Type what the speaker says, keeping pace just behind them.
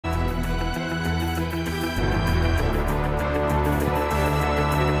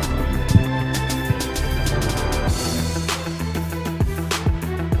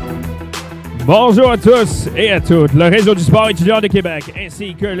Bonjour à tous et à toutes. Le réseau du sport étudiant de Québec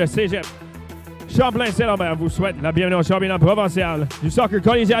ainsi que le Cégep Champlain-St-Lambert vous souhaite la bienvenue au championnat provincial du soccer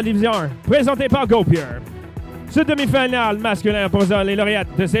collégial Division 1 présenté par GoPure. Ce demi-finale masculin opposant les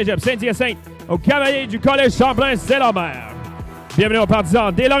lauréates de Cégep St-Hyacinthe aux cavaliers du collège Champlain-St-Lambert. Bienvenue aux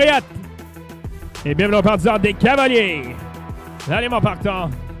partisans des lauréates et bienvenue aux partisans des cavaliers. L'alignement partant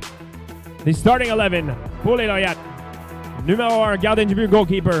des starting 11 pour les lauréates. Numéro 1, gardien du but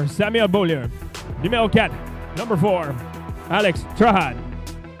goalkeeper, Samuel Beaulieu. Numéro 4, number 4, Alex Trahad.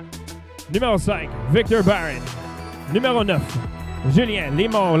 Numéro 5, Victor Barron. Numéro 9, Julien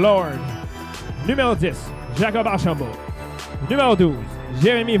Limon-Lord. Numéro 10, Jacob Archambault. Numéro 12,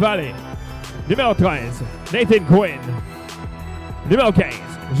 Jérémy Vallée. Numéro 13, Nathan Quinn. Numéro 15,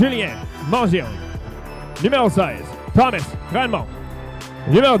 Julien Mangione. Numéro 16, Thomas Ranmont.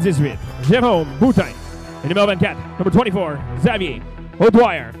 Numéro 18, Jérôme Boutin. Et numéro 24, number 24, Xavier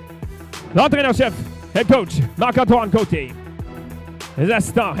O'Dwyer. L'entraîneur-chef, head coach, Marc-Antoine Côté. Les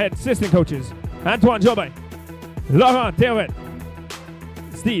assistants, head assistant coaches, Antoine Jobin, Laurent Tervet,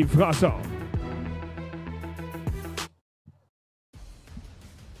 Steve François.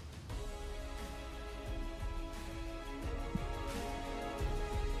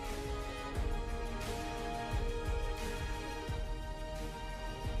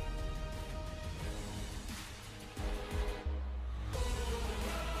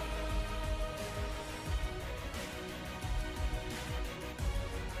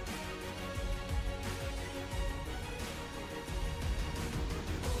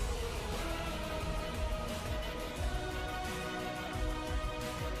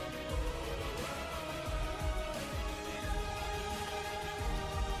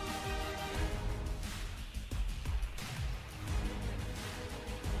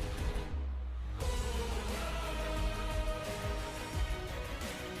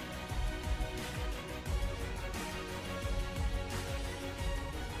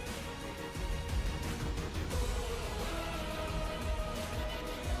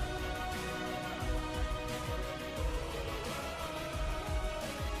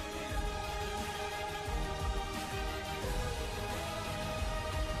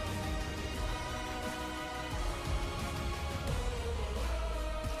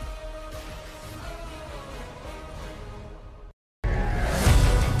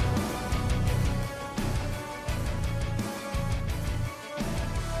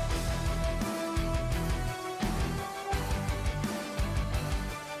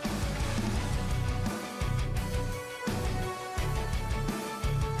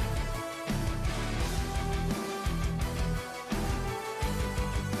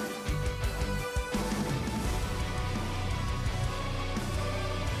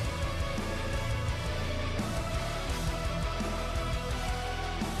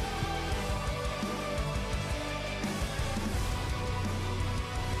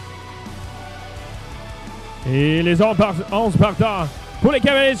 Et les 11 partants pour les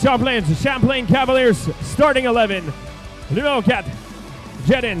cavaliers de Champlain, Champlain Cavaliers starting 11. Numéro 4,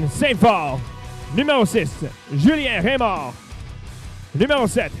 Jedin Saint-Paul. Numéro 6, Julien Raymond. Numéro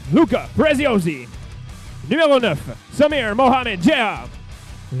 7, Luca Preziosi. Numéro 9, Samir Mohamed Jehab.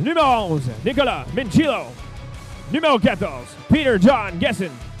 Numéro 11, Nicolas Minchilo. Numéro 14, Peter John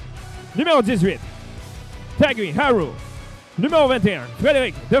Gessen. Numéro 18, Tagui Haru. Numéro 21,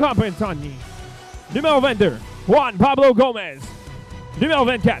 Frédéric Devant-Pintani. Numéro 22, Juan Pablo Gomez. Numéro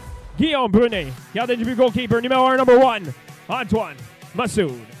 24, Guillaume Brunet. Gardien du but goalkeeper. Numéro 1, number 1, Antoine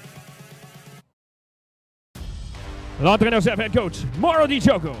Massoud. L'entraîneur-chef head coach, Mauro Di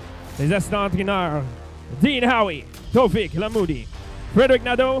Choco. Les assistants entraîneurs, Dean Howie, Tofik Lamoudi, Frédéric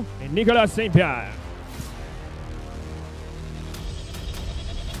Nadeau et Nicolas Saint-Pierre.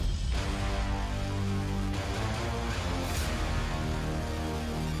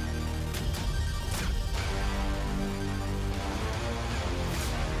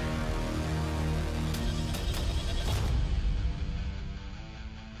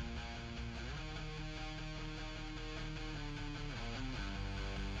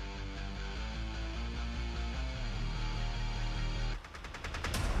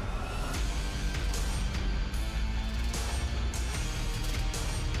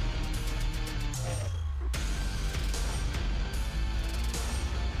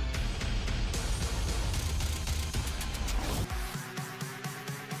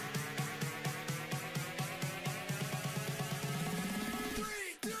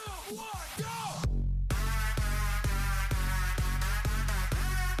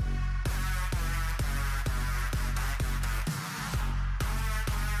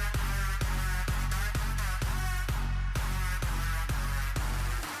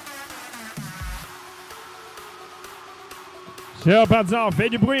 Cher partisan, fait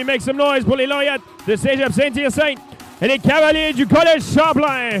du bruit, make some noise pour les lauréates de Cégep Saint-Hyacinthe et les cavaliers du Collège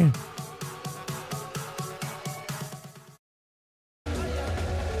Champlain.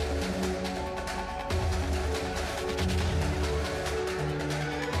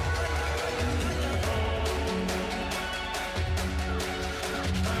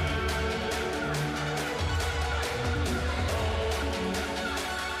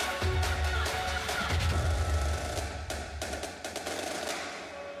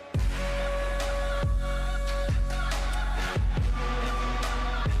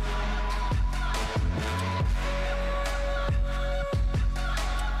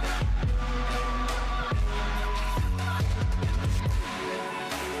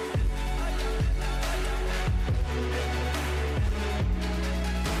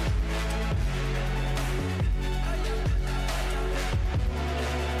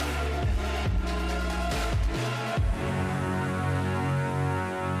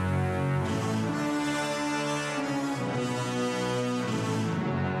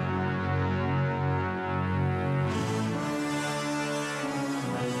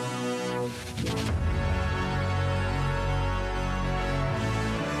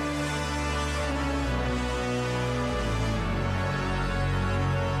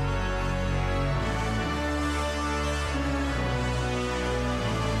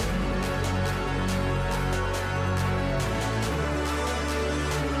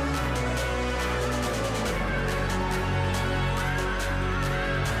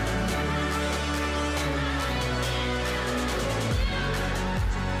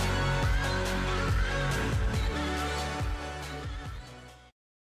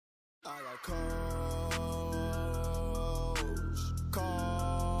 Coach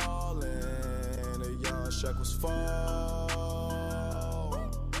calling, the young Shaq was fall.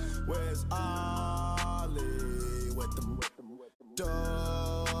 Where's Ollie with them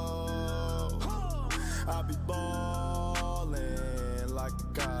dough? I be balling like a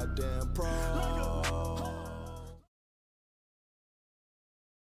goddamn pro.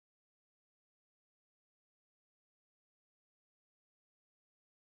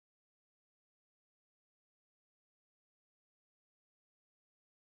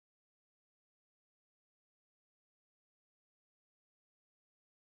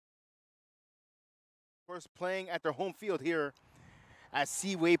 Playing at their home field here at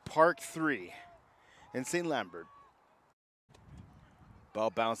Seaway Park 3 in St-Lambert.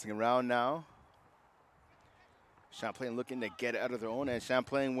 Ball bouncing around now. Champlain looking to get it out of their own end.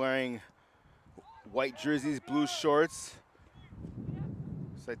 Champlain wearing white jerseys, blue shorts.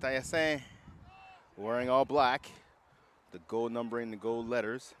 St-Hyacinthe wearing all black. The gold numbering, the gold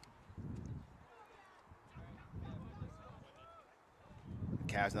letters.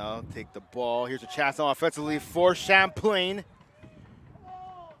 Cavs now take the ball. Here's a chance now offensively for Champlain.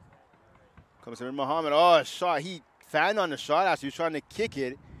 Comes in Muhammad. Oh, a shot. He fanned on the shot as he was trying to kick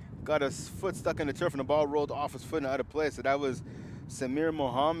it. Got his foot stuck in the turf and the ball rolled off his foot and out of play. So that was Samir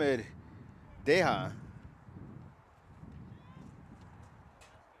Mohammed Deha.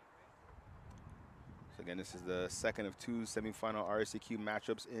 So again, this is the second of two semifinal RSEQ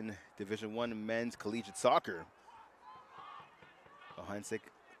matchups in Division I men's collegiate soccer. St-Hyacinthe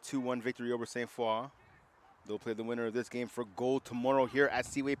 2-1 victory over St. Foy. They'll play the winner of this game for gold tomorrow here at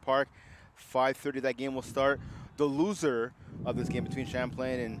Seaway Park. 5:30 that game will start. The loser of this game between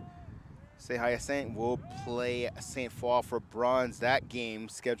Champlain and St-Hyacinthe will play St. Foy for bronze. That game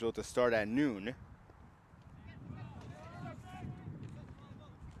scheduled to start at noon.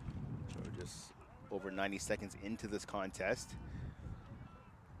 So we're just over 90 seconds into this contest.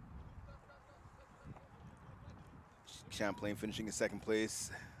 Champlain finishing in second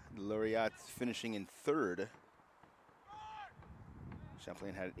place. The Laureates finishing in third.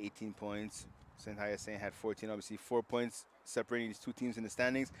 Champlain had 18 points. St-Hyacinthe had 14. Obviously, 4 points separating these two teams in the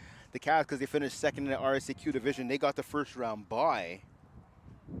standings. The Cavs, because they finished second in the RSEQ division, they got the first round bye.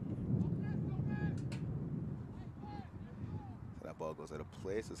 So that ball goes out of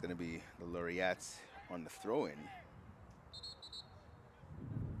play. So it's going to be the Laureates on the throw-in.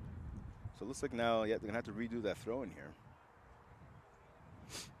 So it looks like now, yeah, they're going to have to redo that throw-in here.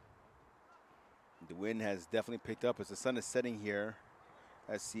 The wind has definitely picked up as the sun is setting here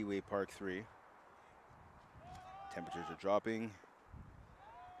at Seaway Park 3. Temperatures are dropping.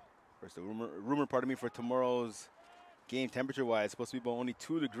 Of course, the rumor pardon me, for tomorrow's game temperature-wise is supposed to be about only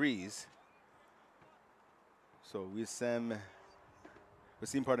 2 degrees. So we've seen,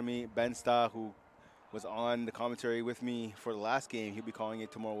 pardon me, Ben Sta, who was on the commentary with me for the last game. He'll be calling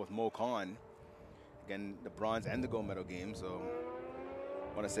it tomorrow with Mo Khan. Again, the bronze and the gold medal game. So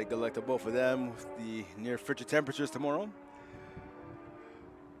I want to say good luck to both of them with the near frigid temperatures tomorrow.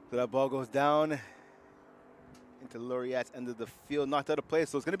 So that ball goes down into Laureate's end of the field, knocked out of play.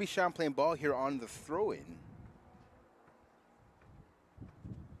 So it's going to be Champlain ball here on the throw-in.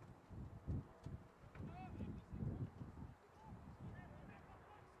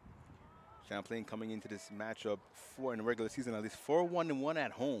 Champlain coming into this matchup in the regular season, at least 4-1-1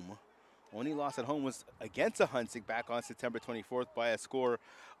 at home. Only loss at home was against St-Hyacinthe back on September 24th by a score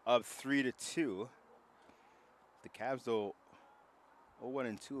of 3-2. The Cavs, though,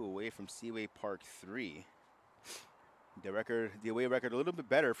 0-2 away from Seaway Park 3. The away record a little bit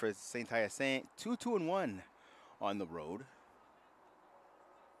better for St-Hyacinthe, 2-2-1 on the road.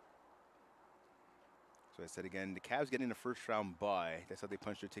 So I said again, the Cavs getting the first round bye. That's how they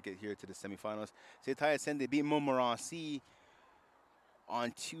punched their ticket here to the semifinals. St-Hyacinthe, they beat Montmorency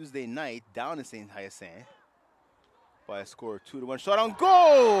on Tuesday night down in St-Hyacinthe by a score of 2-1. Shot on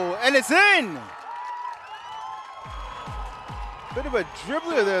goal, and it's in! Bit of a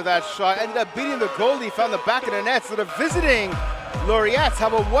dribbler there, that shot. Ended up beating the goalie, found the back of the net. So the visiting Laureates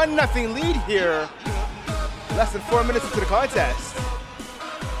have a 1-0 lead here. Less than 4 minutes into the contest.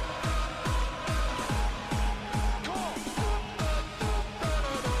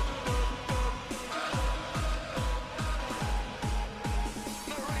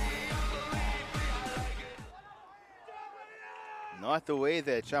 Not the way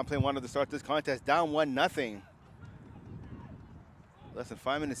that Champlain wanted to start this contest, down 1-0. Less than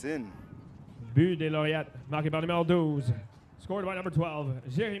 5 minutes in. But des Laureates, marqué par numéro 12. Scored by number 12,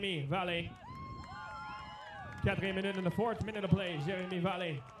 Jérémy Vallée. 4e minute in the 4th minute of play, Jérémy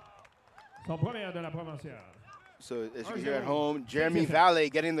Vallée. Son premier de la provinciale. So as you can hear at home, Jérémy Vallée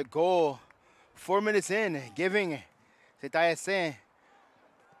getting the goal 4 minutes in, giving St-Hyacinthe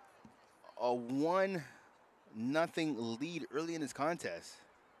a 1-0 lead early in this contest.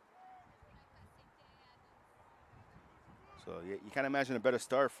 So you can't imagine a better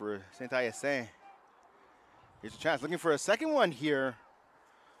start for St-Hyacinthe. Here's a chance, looking for a second one here.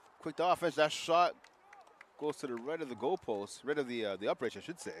 Quick to offense, that shot goes to the right of the goalpost, right of the upright, I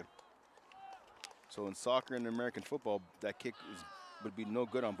should say. So in soccer and American football, that kick would be no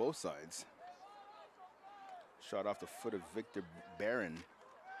good on both sides. Shot off the foot of Victor Barron.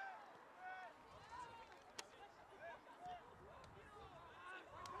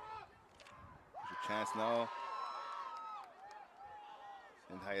 There's a chance now.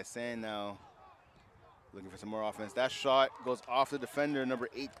 St-Hyacinthe now looking for some more offense. That shot goes off the defender, number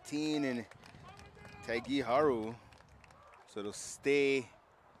 18, and Taigi Haru. So it'll stay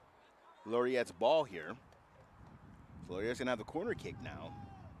Laureate's ball here. So Laureate's gonna have the corner kick now.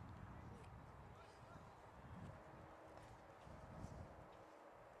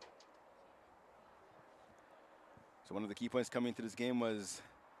 So one of the key points coming into this game was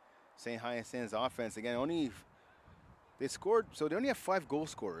St-Hyacinthe's offense. Again, they scored, so they only have 5 goal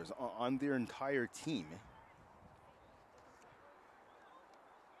scorers on their entire team.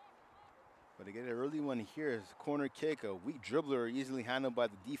 But they get an early one here. It's a corner kick, a weak dribbler, easily handled by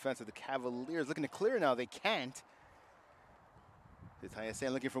the defense of the Cavaliers. Looking to clear now, they can't.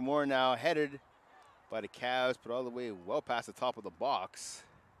 St-Hyacinthe looking for more now, headed by the Cavs, but all the way well past the top of the box.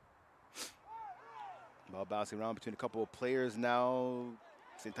 Ball bouncing around between a couple of players now.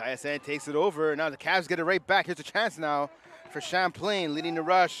 St-Hyacinthe takes it over. Now the Cavs get it right back. Here's a chance now for Champlain, leading the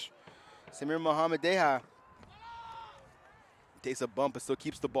rush. Samir Mohamed Deha takes a bump but still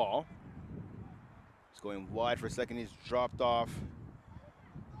keeps the ball. He's going wide for a second. He's dropped off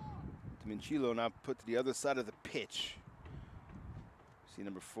to Minchilo, now put to the other side of the pitch. See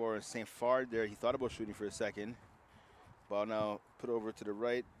number 4, St. Fard there. He thought about shooting for a second. Ball now put over to the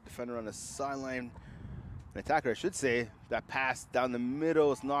right. Defender on the sideline. An attacker, I should say. That pass down the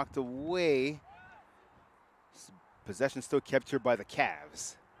middle is knocked away. Possession still kept here by the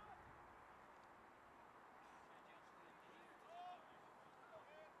Cavs.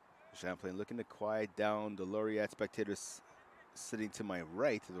 Champlain looking to quiet down the Laureate spectators sitting to my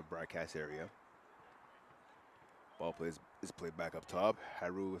right to the broadcast area. Ball is played back up top.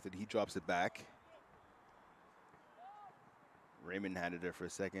 Haru with it, he drops it back. Raymond had it there for a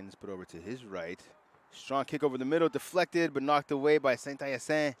second. Let's put over to his right. Strong kick over the middle, deflected, but knocked away by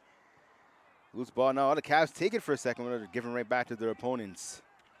St-Hyacinthe. Loose ball now. All the Cavs take it for a second, but they're giving right back to their opponents.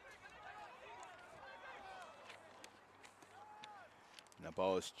 And the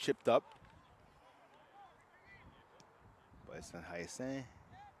ball is chipped up by St-Hyacinthe.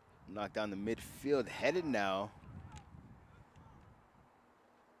 Knocked down the midfield, headed now.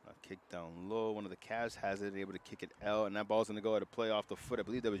 Kick down low. One of the Cavs has it, able to kick it out, and that ball's going to go out of play off the foot. I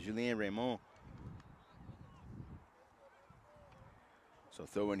believe that was Julien Raymond. So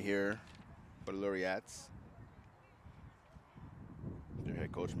throw in here for the Laureates. Their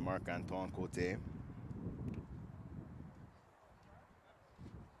head coach coach Marc-Antoine Cote. Head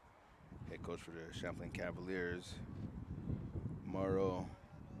coach for the Champlain Cavaliers, Mauro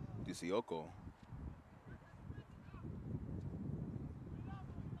Disioko.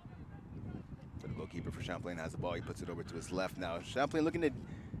 So the goalkeeper for Champlain has the ball. He puts it over to his left now. Champlain looking to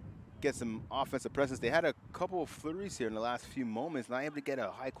get some offensive presence. They had a couple of flurries here in the last few moments. Not able to get a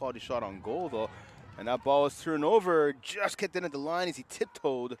high-quality shot on goal, though. And that ball was turned over. Just kicked in at the line as he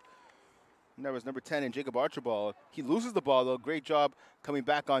tiptoed. And that was number 10 in Jacob Archibald. He loses the ball, though. Great job coming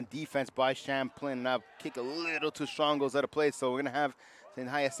back on defense by Champlain. And now kick a little too strong, goes out of place. So we're going to have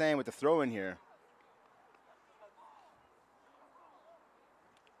St-Hyacinthe with the throw in here.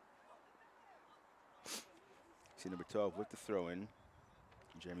 See number 12 with the throw in.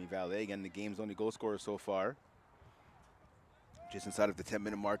 Demi-finale, again, the game's only goal scorer so far. Just inside of the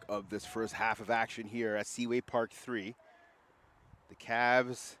 10-minute mark of this first half of action here at Seaway Park 3. The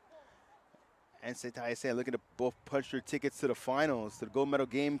Cavs and St-Hyacinthe looking to both punch their tickets to the finals, to the gold medal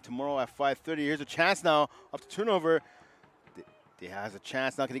game tomorrow at 5:30. Here's a chance now off the turnover. He has a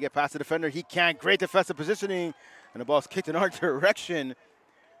chance now. Can he get past the defender? He can't. Great defensive positioning. And the ball's kicked in our direction.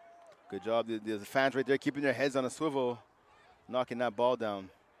 Good job. The fans right there keeping their heads on a swivel, knocking that ball down.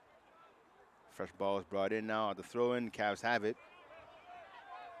 Fresh ball is brought in now at the throw-in. Cavs have it.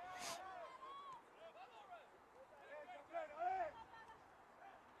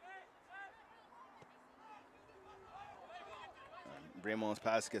 Braymon's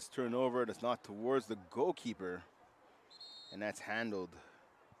pass gets turned over. That's not towards the goalkeeper. And that's handled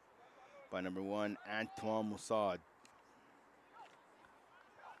by number 1, Antoine Moussad.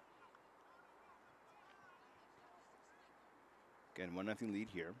 Again, 1-0 lead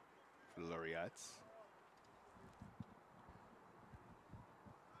here for the Laureates.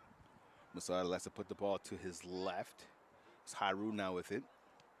 Moussad lets it put the ball to his left. It's Haru now with it.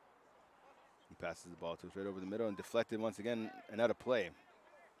 He passes the ball to us right over the middle and deflected once again and out of play.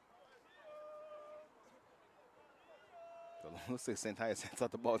 So it looks like St-Hyacinthe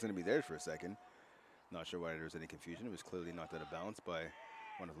thought the ball was going to be there for a second. Not sure why there was any confusion. It was clearly knocked out of bounds by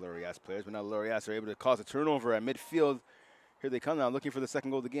one of the Laureates players. But now the Laureates are able to cause a turnover at midfield. Here they come now looking for the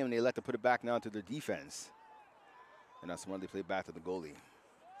second goal of the game, and they elect to put it back now to their defense. And now smartly play back to the goalie.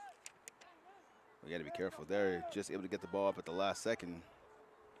 We got to be careful there. Just able to get the ball up at the last second.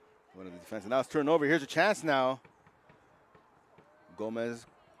 One of the defense. And now it's turned over. Here's a chance now. Gomez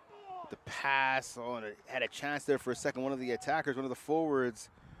with the pass. Oh, and it had a chance there for a second. One of the attackers, one of the forwards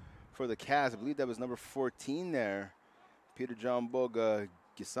for the Cavs. I believe that was number 14 there. Peter John Boga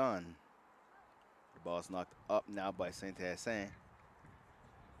Gisan. The ball's knocked up now by St-Hyacinthe.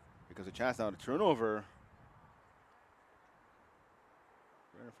 Because a chance now to turnover.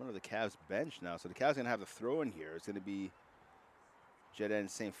 Right in front of the Cavs bench now. So the Cavs going to have the throw in here. It's going to be Jeden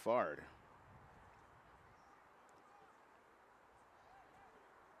Saint-Fard.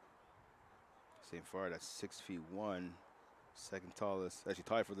 Saint-Fard at 6'1", second tallest, actually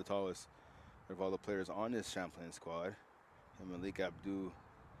tied for the tallest of all the players on this Champlain squad. And Malik Abdou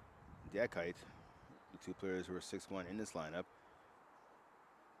Diakite, the two players who are 6'1" in this lineup.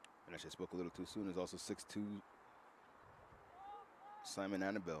 And I just spoke a little too soon, is also 6'2", Simon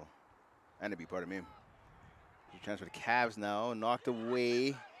Anaby, pardon me. There's a chance for the Cavs now, knocked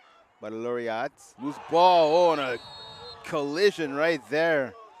away by the Laureates. Loose ball, oh, and a collision right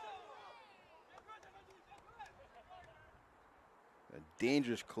there. A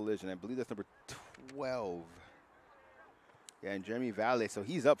dangerous collision. I believe that's number 12. Yeah, and Demi-finale, so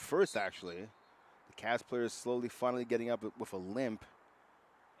he's up first, actually. The Cavs player is slowly, finally getting up with a limp.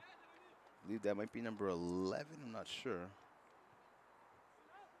 I believe that might be number 11, I'm not sure.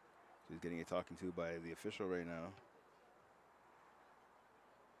 He's getting a talking to by the official right now.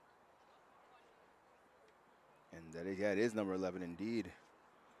 And that is, yeah, it is number 11 indeed.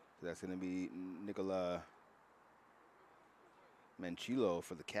 So that's going to be Nicola Manchilo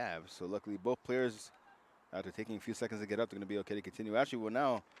for the Cavs. So luckily both players, after taking a few seconds to get up, they're going to be okay to continue. Actually, well,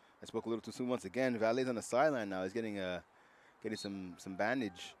 now, I spoke a little too soon once again. Valley's on the sideline now. He's getting some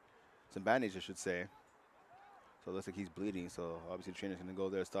bandage, I should say. So it looks like he's bleeding. So obviously the trainer's going to go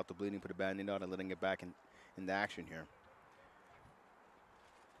there, stop the bleeding, put a band-aid on, and let him get back in the action here.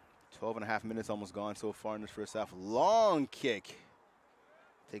 12.5 minutes almost gone so far in this first half. Long kick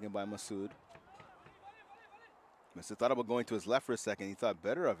taken by Masoud. Masoud thought about going to his left for a second. He thought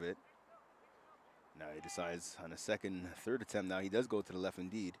better of it. Now he decides on a third attempt now, he does go to the left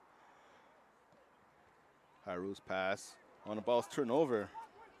indeed. Haru's pass on the ball's turnover.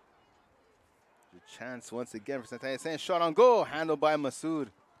 The chance once again for St-Hyacinthe. Shot on goal, handled by Masoud.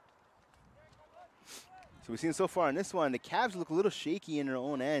 So we've seen so far in this one, the Cavs look a little shaky in their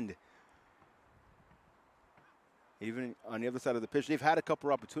own end. Even on the other side of the pitch, they've had a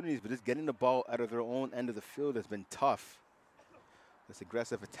couple opportunities, but just getting the ball out of their own end of the field has been tough. This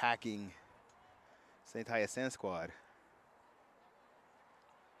aggressive attacking St-Hyacinthe squad.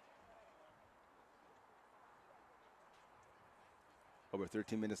 Over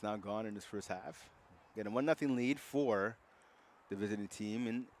 13 minutes now gone in this first half. Getting a 1-0 lead for the visiting team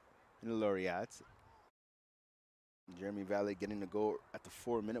in the Laureates. Demi-finale getting the goal at the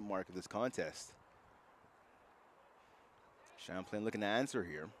 4-minute mark of this contest. Champlain looking to answer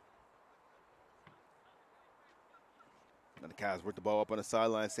here. Now the Cavs work the ball up on the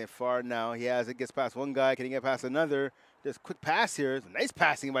sideline. St-Fard now. He has it. Gets past one guy. Can he get past another? Just quick pass here. It's a nice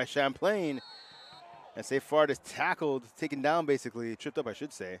passing by Champlain. And St-Fard is tackled, taken down basically. Tripped up, I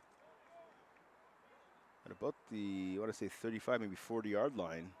should say. At about the, I want to say 35, maybe 40-yard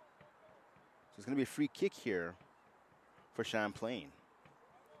line. So it's going to be a free kick here for Champlain.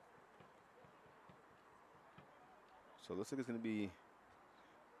 So it looks like it's going to be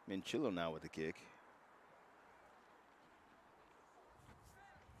Minchillo now with the kick.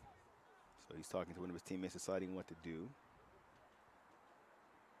 So he's talking to one of his teammates, deciding what to do.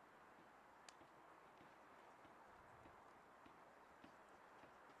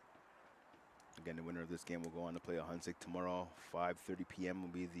 Again, the winner of this game will go on to play St-Hyacinthe tomorrow. 5:30 p.m. will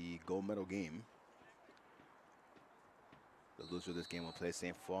be the gold medal game. The loser of this game will play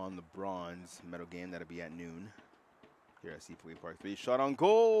St. Paul in the bronze medal game. That'll be at noon here at Seaway Park 3. Shot on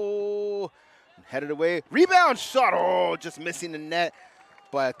goal. Headed away. Rebound shot. Oh, just missing the net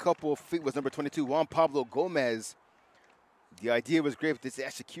by a couple of feet was number 22, Juan Pablo Gomez. The idea was great, but this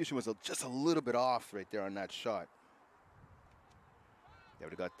execution was just a little bit off right there on that shot. Yeah,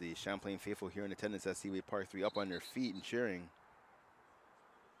 we got the Champlain faithful here in attendance at Seaway Park 3 up on their feet and cheering.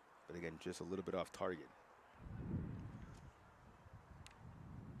 But again, just a little bit off target.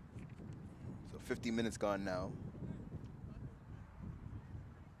 So 50 minutes gone now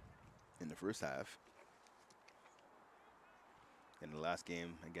in the first half. In the last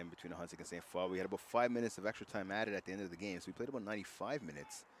game, again, between St-Hyacinthe and St. Paul, we had about 5 minutes of extra time added at the end of the game. So we played about 95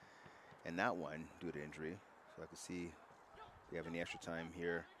 minutes in that one due to injury. So I can see we have any extra time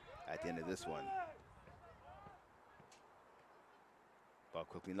here at the end of this one. Ball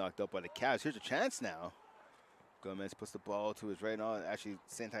quickly knocked up by the Cavs. Here's a chance now. Gomez puts the ball to his right now. Actually,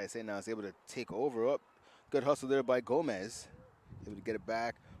 St-Hyacinthe now is able to take over. Up. Good hustle there by Gomez. Able to get it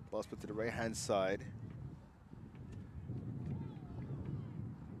back. Ball's put to the right-hand side.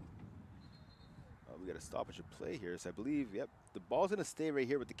 We got a stoppage of play here. So I believe, yep, the ball's going to stay right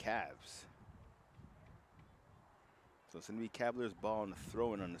here with the Cavs. So it's going to be Cavaliers' ball on the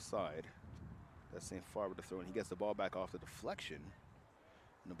throw-in on the side. That's St. Fard with the throw-in. He gets the ball back off the deflection.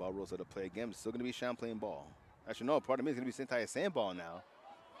 And the ball rolls out of play again. It's still going to be Champlain ball. Actually, no, pardon me, it's going to be St-Hyacinthe ball now.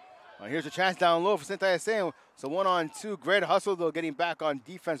 Here's a chance down low for St-Hyacinthe. So 1-on-2. Great hustle, though, getting back on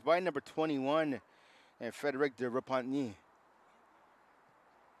defense by number 21. And Frederic de Repentigny.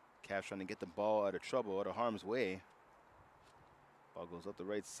 Cavs trying to get the ball out of trouble, out of harm's way. Ball goes up the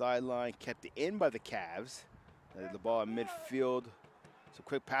right sideline. Kept it in by the Cavs. The ball at midfield. So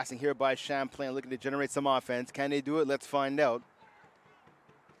quick passing here by Champlain, looking to generate some offense. Can they do it? Let's find out.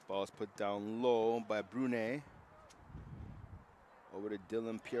 Ball is put down low by Brunet. Over to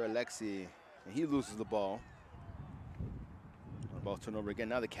Dylan Pierre-Alexis, and he loses the ball. Ball turnover again.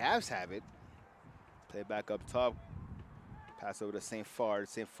 Now the Cavs have it. Play back up top. Pass over to St. Fard.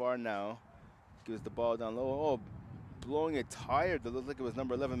 St. Fard now gives the ball down low. Oh, blowing a tire. That looked like it was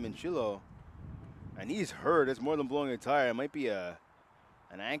number 11, Minchillo. And he's hurt. It's more than blowing a tire. It might be an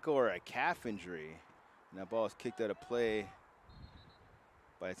ankle or a calf injury. And that ball is kicked out of play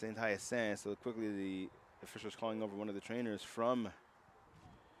by St-Hyacinthe. So quickly the officials calling over one of the trainers from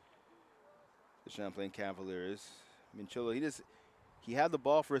the Champlain Cavaliers. Minchillo, he had the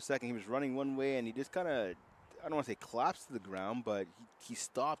ball for a second. He was running one way and he just kind of, I don't want to say collapsed to the ground, but he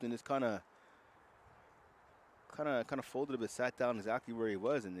stopped and just kind of folded a bit, sat down exactly where he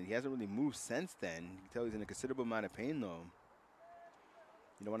was, and he hasn't really moved since then. You can tell he's in a considerable amount of pain, though.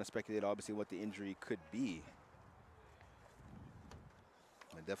 You don't want to speculate, obviously, what the injury could be.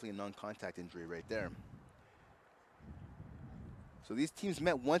 But definitely a non-contact injury right there. So these teams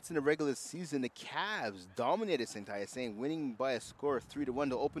met once in the regular season. The Cavs dominated St-Hyacinthe, winning by a score of 3-1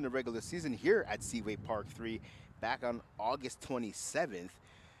 to open the regular season here at Seaway Park 3 back on August 27th.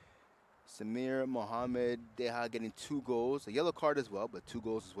 Samir Mohamed Deha getting 2 goals, a yellow card as well, but 2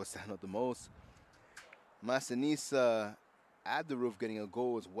 goals is what stand out the most. Masinisa Abduruf getting a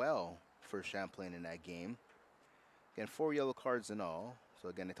goal as well for Champlain in that game. Again, 4 yellow cards in all. So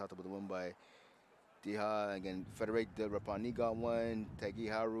again, they talked about the win by Diha, again, Frederic de Rapani got one, Tagi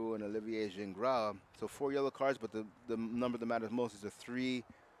Haru, and Olivier Gingras. So 4 yellow cards, but the number that matters most is the 3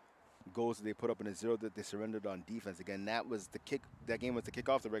 goals that they put up and a 0 that they surrendered on defense. Again, that game was the kick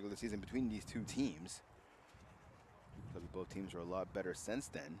off the regular season between these two teams. So both teams are a lot better since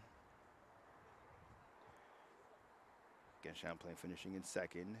then. Again, Champlain finishing in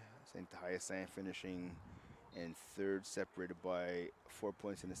second, St-Hyacinthe finishing in third, separated by 4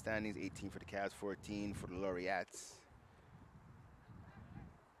 points in the standings, 18 for the Cavs, 14 for the Laureates.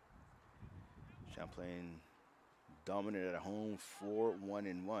 Champlain dominated at home,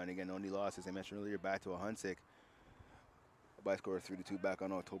 4-1-1. Again, only loss, as I mentioned earlier, back to St-Hyacinthe by a score of 3-2 back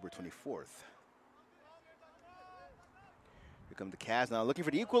on October 24th. Here come the Cavs now, looking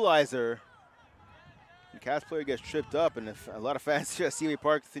for the equalizer. The Cavs player gets tripped up, and a lot of fans here at Seaway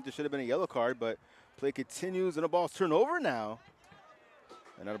Park think there should have been a yellow card, but play continues, and the ball's turned over now.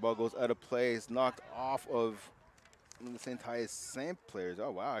 Another ball goes out of play. It's knocked off of one of the St-Hyacinthe players.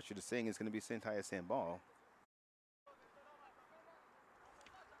 Oh, wow, I should have saying it's going to be St-Hyacinthe ball.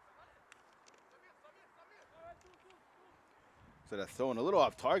 So that's throwing a little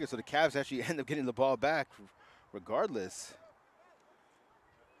off target, so the Cavs actually end up getting the ball back regardless.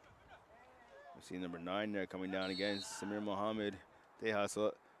 We see number 9 there coming down again, Samir Mohammed. They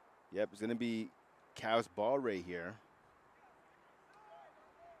hustle. Yep, it's going to be Cavs ball right here.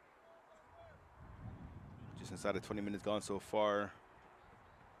 Just inside of 20 minutes gone so far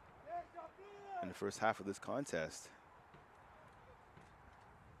in the first half of this contest.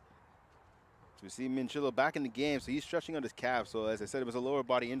 So we see Minchillo back in the game, so he's stretching out his calf. So as I said, it was a lower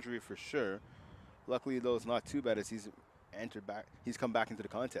body injury for sure. Luckily, though, it's not too bad as he's come back into the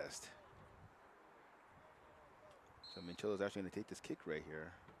contest. So Minchillo's actually going to take this kick right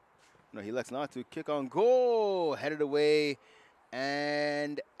here. No, he elects not to. Kick on goal, headed away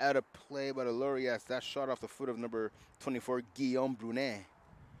and out of play by the Laureates. That shot off the foot of number 24, Guillaume Brunet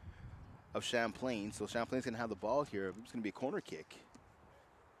of Champlain. So Champlain's going to have the ball here. It's going to be a corner kick.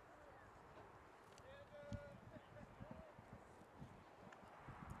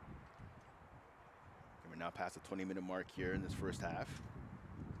 And we're now past the 20-minute mark here in this first half.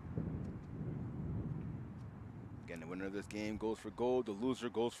 Again, the winner of this game goes for gold. The loser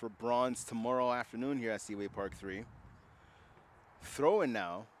goes for bronze tomorrow afternoon here at Seaway Park 3. Throw-in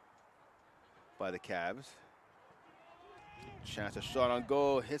now by the Cavs. Chance a shot on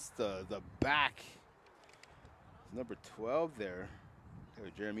goal. Hits the back. Number 12 there.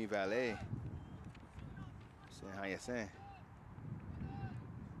 Jeremy Valet. St-Hyacinthe.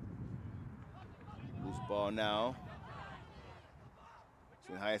 Loose ball now.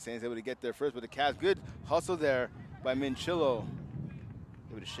 St-Hyacinthe is able to get there first, but the Cavs, good hustle there by Minchillo.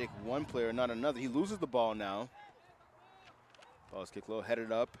 Able to shake one player, not another. He loses the ball now. Ball's kicked low,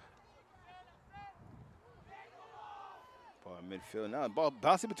 headed up. Ball in midfield now. Ball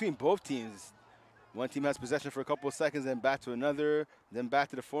bouncing between both teams. One team has possession for a couple of seconds, then back to another, then back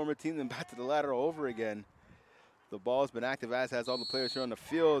to the former team, then back to the latter all over again. The ball's been active, as has all the players here on the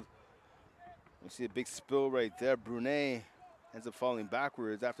field. You see a big spill right there. Brunet ends up falling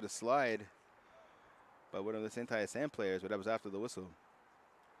backwards after the slide by one of the St-Hyacinthe players, but that was after the whistle.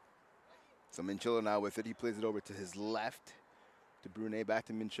 So Minchillo now with it. He plays it over to his left, to Brunet, back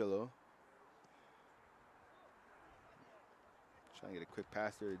to Minchillo. Trying to get a quick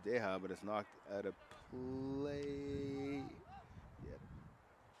pass there to Deha, but it's knocked out of play. Yep.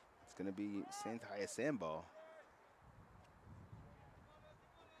 It's going to be St-Hyacinthe ball.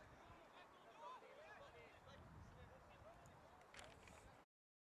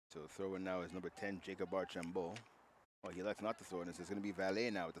 So throw-in now is number 10, Jacob Archambault. Oh, he elects not to throw in. It's going to be Valet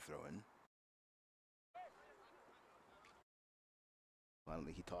now with the throw-in.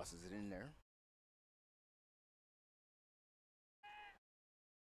 Finally, he tosses it in there.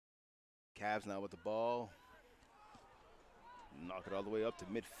 Cavs now with the ball. Knock it all the way up to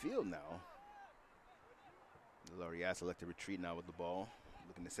midfield now. The Laureates elect to retreat now with the ball.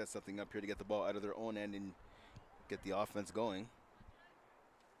 Looking to set something up here to get the ball out of their own end and get the offense going.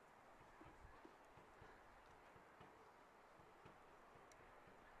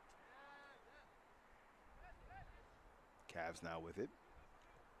 Cavs now with it.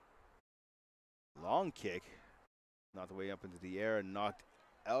 Long kick. Knocked the way up into the air and knocked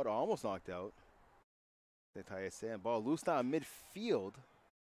out, almost knocked out. St-Hyacinthe ball loose down midfield.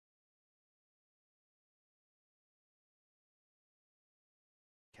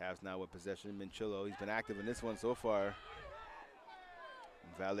 Cavs now with possession. Minchillo, he's been active in this one so far.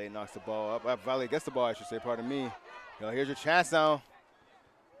 Valet knocks the ball up. Valet gets the ball, I should say, pardon me. Here's your chance now.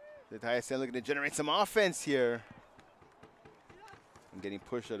 St-Hyacinthe looking to generate some offense here. And getting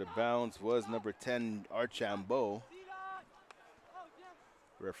pushed out of bounds was number 10, Archambault.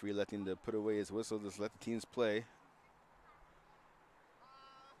 Referee letting to put away his whistle, just let the teams play.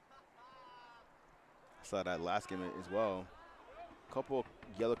 Saw that last game as well. Couple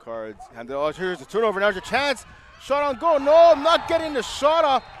yellow cards. And oh, here's the turnover. Now's your chance. Shot on goal. No, not getting the shot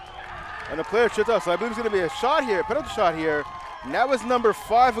off. And the player tripped up. So I believe it's going to be a shot here, penalty shot here. And that was number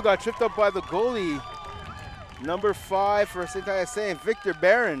 5 who got tripped up by the goalie. Number 5 for St-Hyacinthe, Victor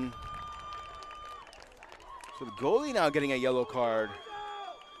Barron. So the goalie now getting a yellow card.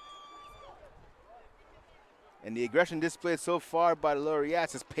 And the aggression displayed so far by the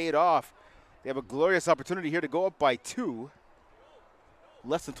Laureates has paid off. They have a glorious opportunity here to go up by 2.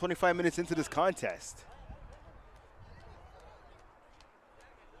 Less than 25 minutes into this contest.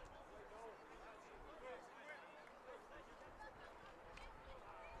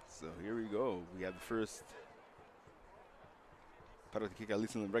 So here we go. We have the first penalty kick, at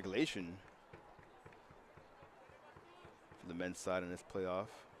least in the regulation, for the men's side in this playoff,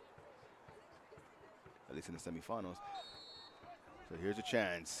 at least in the semifinals. So here's a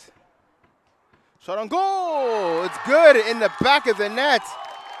chance. Shot on goal! It's good in the back of the net.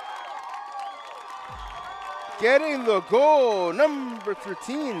 Getting the goal, number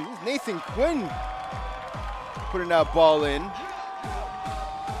 13, Nathan Quinn putting that ball in.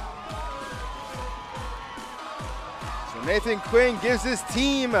 So Nathan Quinn gives his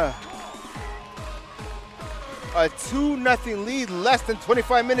team a 2-0 lead, less than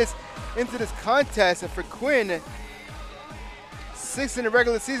 25 minutes into this contest. And for Quinn, 6 in the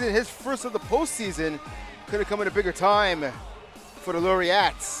regular season, his first of the postseason, could have come in a bigger time for the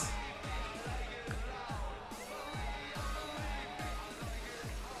Laureates.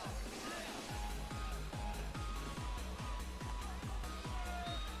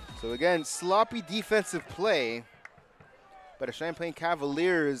 So again, sloppy defensive play, but the Champlain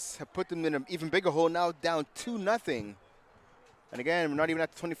Cavaliers have put them in an even bigger hole, now down 2-0. And again, we're not even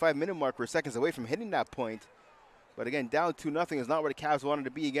at the 25-minute mark. We're seconds away from hitting that point. But again, down 2-0 is not where the Cavs wanted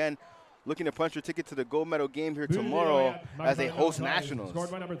to be. Again, looking to punch their ticket to the gold medal game here tomorrow as they host Nationals. Scored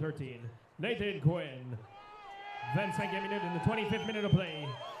by number 13, Nathan Quinn. 25 minutes in the 25th minute of play.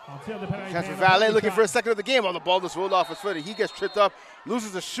 Chance for Valet looking for a second of the game. Oh, the ball just rolled off his foot. He gets tripped up,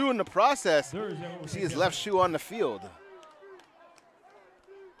 loses a shoe in the process. You see his left shoe on the field.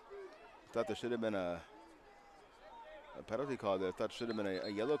 Thought there should have been a penalty call there. Thought should have been a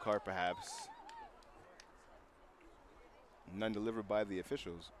yellow card perhaps. None delivered by the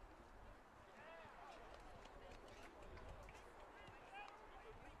officials.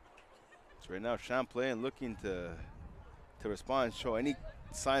 So right now Champlain looking to respond, show any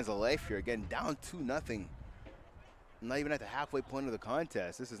signs of life here. Again, down 2-0. Not even at the halfway point of the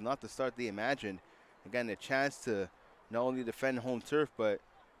contest. This is not the start they imagined. Again, a chance to not only defend home turf, but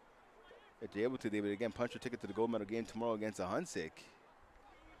if they're able to, they would again punch a ticket to the gold medal game tomorrow against St-Hyacinthe.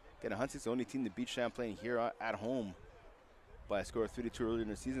 Again, St-Hyacinthe the only team to beat Champlain here at home by a score of 3-2 earlier in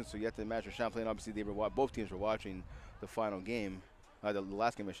the season. So you have to imagine Champlain, obviously both teams were watching the final game, the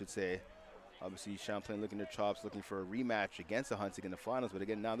last game I should say. Obviously Champlain looking their chops, looking for a rematch against the St-Hyacinthe in the finals. But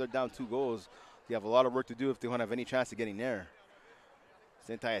again, now they're down 2 goals. They have a lot of work to do if they want to have any chance of getting there.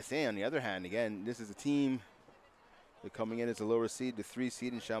 St-Hyacinthe, on the other hand, again, this is a team they're coming in as a lower seed, the 3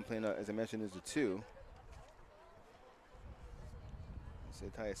 seed, and Champlain, as I mentioned, is the 2.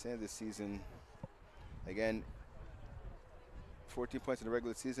 St-Hyacinthe this season, again, 14 points in the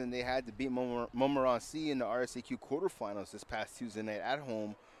regular season. They had to beat Montmorency in the RSEQ quarterfinals this past Tuesday night at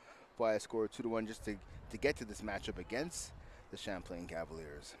home by a score of 2-1 just to get to this matchup against the Champlain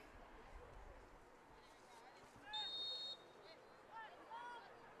Cavaliers.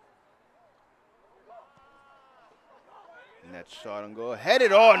 And that shot on goal,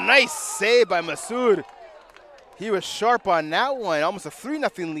 headed, oh, nice save by Massoud. He was sharp on that one, almost a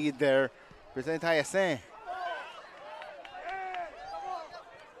 3-0 lead there for St-Hyacinthe.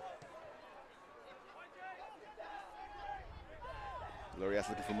 Laureate's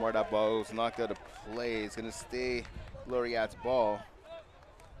looking for more. That ball was knocked out of play. It's going to stay Laureate's ball.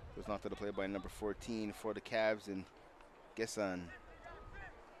 It was knocked out of play by number 14 for the Cavs and Gesson.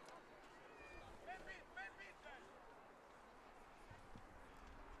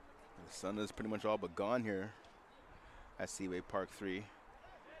 The sun is pretty much all but gone here at Seaway Park 3.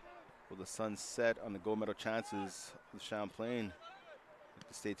 Will the sun set on the gold medal chances of Champlain?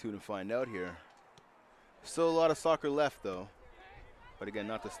 Stay tuned and find out here. Still a lot of soccer left though. But again,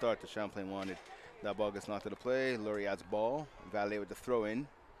 not the start that Champlain wanted. That ball gets knocked out of play. Laureate's ball. Valet with the throw in.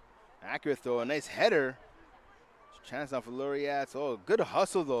 Accurate throw. A nice header. Chance now for Laureates. Oh, good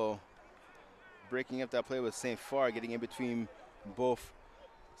hustle though. Breaking up that play with St. Far, getting in between both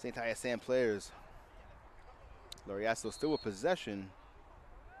St-Hyacinthe players. Laureates still with possession.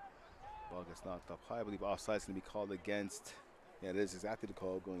 Ball gets knocked up high. I believe offside is going to be called against. Yeah, it is exactly the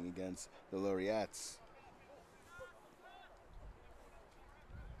call going against the Laureates.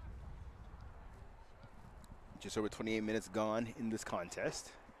 Just over 28 minutes gone in this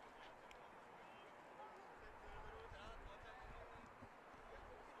contest.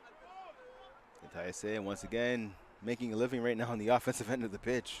 St-Hyacinthe once again making a living right now on the offensive end of the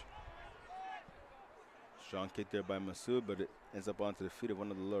pitch. Strong kick there by Masoud, but it ends up onto the feet of one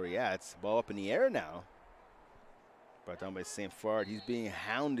of the Laureates. Ball up in the air now. Brought down by St-Fard. He's being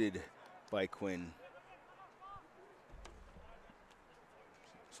hounded by Quinn.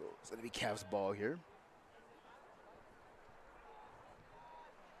 So it's going to be Cavs' ball here.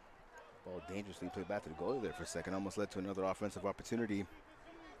 Ball dangerously played back to the goalie there for a second. Almost led to another offensive opportunity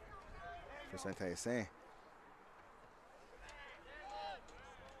for St-Hyacinthe.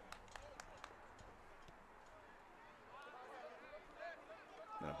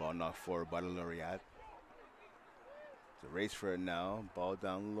 And a ball knocked forward by the Laureate. It's a race for it now. Ball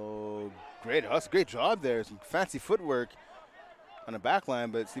down low. Great job there. Some fancy footwork on the back line,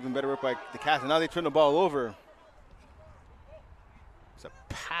 but it's even better work by the Cats. And now they turn the ball over. It's a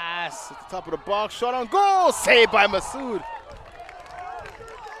pass at the top of the box. Shot on goal. Saved by Masoud.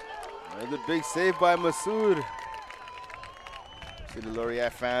 Another big save by Masoud. See the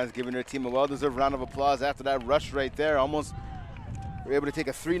Laureate fans giving their team a well-deserved round of applause after that rush right there. Almost were able to take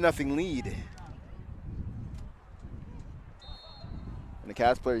a 3-0 lead. And the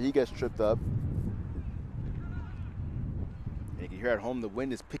Cats player, he gets tripped up. And you can hear at home the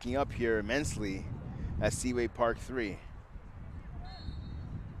wind is picking up here immensely at Seaway Park 3.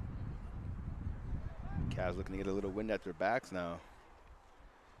 Cavs looking to get a little wind at their backs now.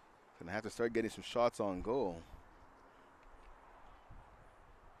 Gonna have to start getting some shots on goal.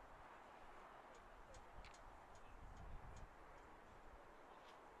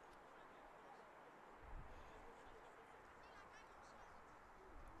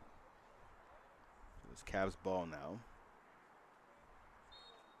 So it's Cavs' ball now.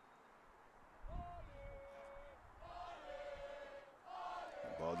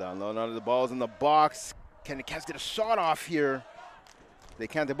 Ball down low, none of the ball's in the box. Can the Cavs get a shot off here? They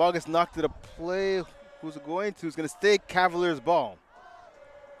can't. The ball gets knocked to the play. Who's it going to? It's going to stay Cavaliers' ball.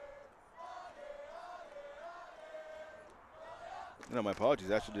 No, my apologies.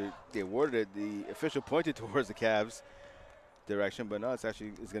 Actually, they awarded it. The official pointed towards the Cavs direction, but no, it's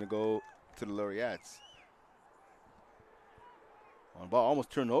going to go to the Laureates. On ball, almost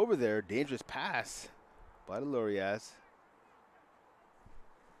turned over there. Dangerous pass by the Laureates.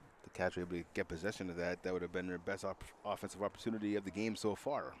 The Cats were able to get possession of that. That would have been their best offensive opportunity of the game so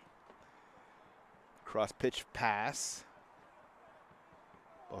far. Cross pitch pass.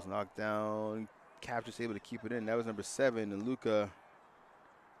 Ball's knocked down. Cavs just able to keep it in. That was number 7, and Luca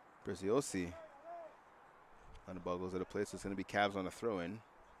Brziosi. And the ball goes out of place. So it's going to be Cavs on a throw-in.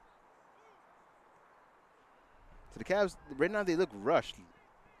 So the Cavs, right now they look rushed.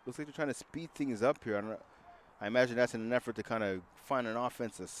 Looks like they're trying to speed things up here. I imagine that's in an effort to kind of find an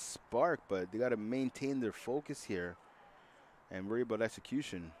offensive spark, but they got to maintain their focus here and worry about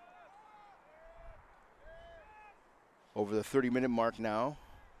execution. Over the 30-minute mark now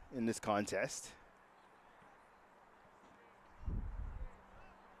in this contest.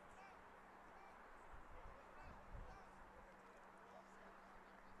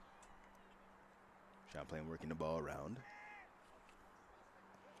 Champlain working the ball around.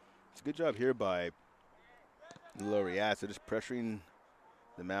 It's a good job here by the Laureates. They're just pressuring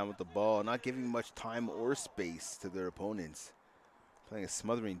the man with the ball, not giving much time or space to their opponents. Playing a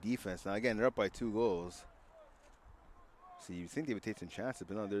smothering defense. Now again, they're up by 2 goals. So you think they would take some chances,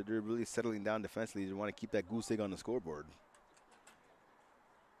 but no, they're really settling down defensively. They want to keep that goose egg on the scoreboard.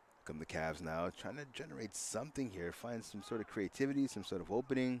 Come the Cavs now, trying to generate something here, find some sort of creativity, some sort of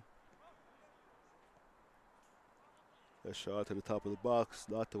opening. A shot to the top of the box,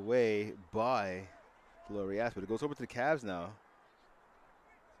 knocked away by the Laureates, but it goes over to the Cavs now.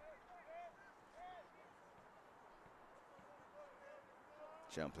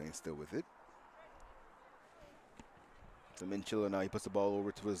 Champlain still with it. So Minchilla now, he puts the ball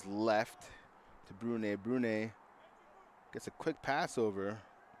over to his left to Brunet. Brunet gets a quick pass over.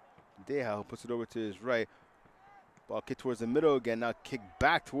 Dehal puts it over to his right. Ball kicked towards the middle again, now kicked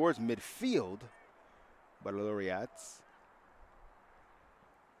back towards midfield by the Laureates.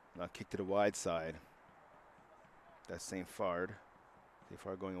 Now kick to the wide side. That's St-Fard.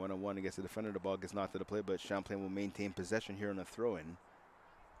 St-Fard going one-on-one against the defender. The ball gets knocked to the play, but Champlain will maintain possession here on a throw-in.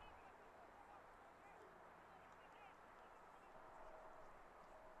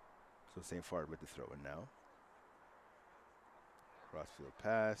 So St. Fard with the throw in now. Crossfield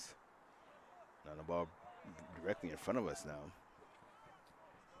pass. Now the ball directly in front of us now.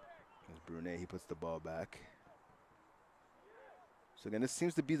 There's Brunet, he puts the ball back. So again, this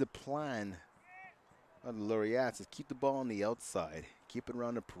seems to be the plan of the Laureates, is keep the ball on the outside, keep it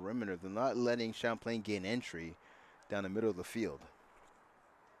around the perimeter. They're not letting Champlain gain entry down the middle of the field.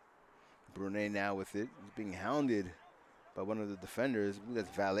 Brunet now with it. He's being hounded by one of the defenders. Ooh,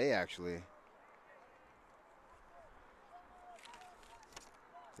 that's Valet, actually.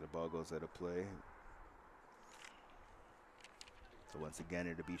 So the ball goes out of play. So once again,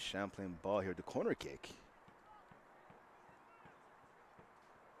 it'll be Champlain ball here, the corner kick.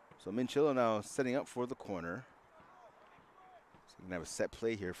 So Minchillo now setting up for the corner. So we're gonna have a set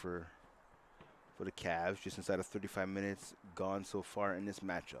play here for the Cavs, just inside of 35 minutes gone so far in this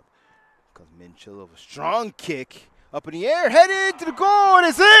matchup. Because Minchillo, a strong kick up in the air, headed to the goal, and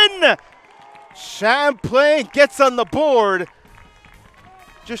it's in! Champlain gets on the board.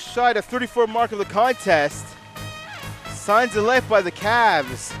 Just shy of the 34 mark of the contest. Signs of life by the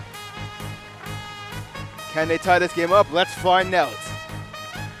Cavs. Can they tie this game up? Let's find out.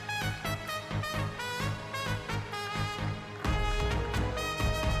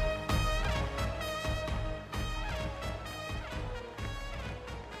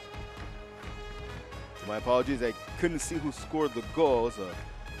 My apologies, I couldn't see who scored the goal. It's a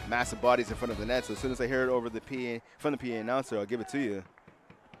massive bodies in front of the net, so as soon as I hear it over the PA, from the PA announcer, I'll give it to you.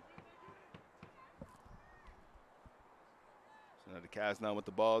 So now the Cavs now with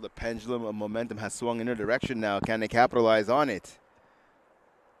the ball. The pendulum of momentum has swung in their direction now. Can they capitalize on it?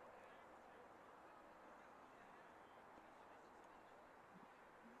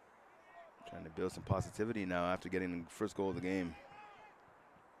 Trying to build some positivity now after getting the first goal of the game.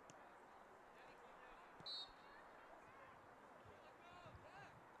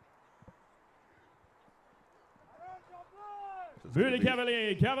 But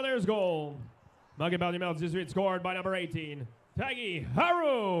de Cavaliers goal. Marqué par numéro 18, scored by number 18, Taggy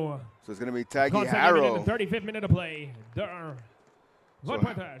Harrow. So it's going to be Taggy Harrow. 35th minute of play. One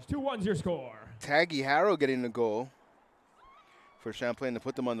pointage, 2-1's your score. Taggy Harrow getting the goal for Champlain to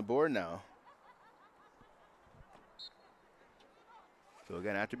put them on the board now. So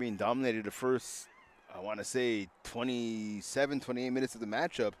again, after being dominated the first, I want to say 27, 28 minutes of the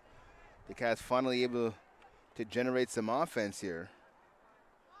matchup, the Cavs finally able to generate some offense here.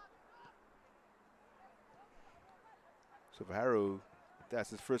 So for Harrow,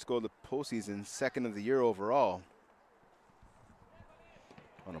 that's his first goal of the postseason, second of the year overall.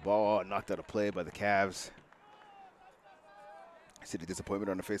 On the ball, knocked out of play by the Cavs. I see the disappointment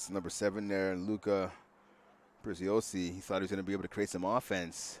on the face of number 7 there, Luca Preziosi. He thought he was going to be able to create some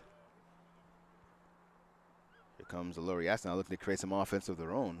offense. Here comes the Laureates now looking to create some offense of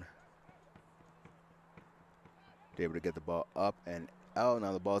their own. They're able to get the ball up and out.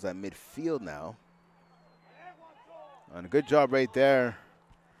 Now the ball's at midfield now. And a good job right there.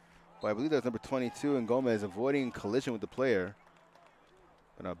 Well, I believe that's number 22 and Gomez avoiding collision with the player.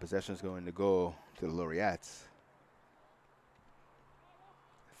 But now possession is going to go to the Laureates.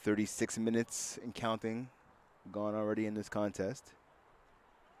 36 minutes and counting gone already in this contest.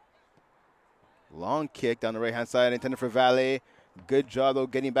 Long kick down the right-hand side intended for Valet. Good job, though,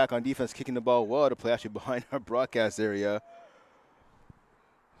 getting back on defense, kicking the ball well to play actually behind our broadcast area.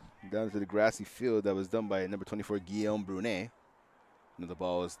 Down to the grassy field that was done by number 24, Guillaume Brunet. And the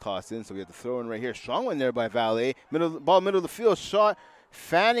ball was tossed in, so we have the throw in right here. Strong one there by Valet. Ball middle of the field, shot.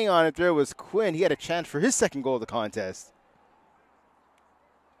 Fanning on it there was Quinn. He had a chance for his second goal of the contest.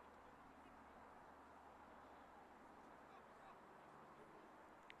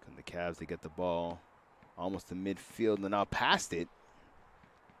 Come the Cavs to get the ball almost to midfield and now past it.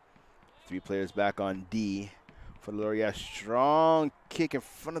 3 players back on D for the Laureate. Strong kick in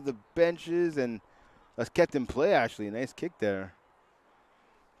front of the benches, and that's kept in play actually. Nice kick there.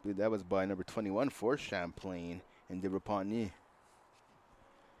 I believe that was by number 21 for Champlain and de Repentigny.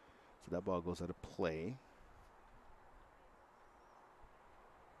 So that ball goes out of play.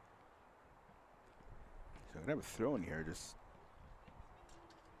 So I'm gonna have a throw in here, just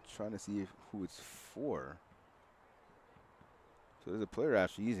trying to see who it's for. So there's a player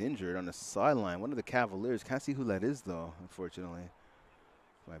actually, he's injured on the sideline. One of the Cavaliers. Can't see who that is though, unfortunately.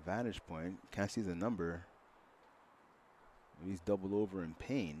 My vantage point, can't see the number. He's doubled over in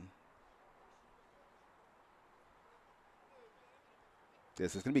pain. Yeah,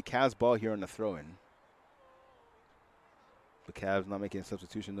 so it's going to be Cavs ball here on the throw-in. The Cavs not making a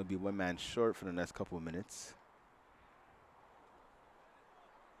substitution. They'll be one man short for the next couple of minutes.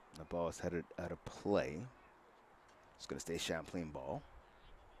 The ball is headed out of play. It's going to stay Champlain ball.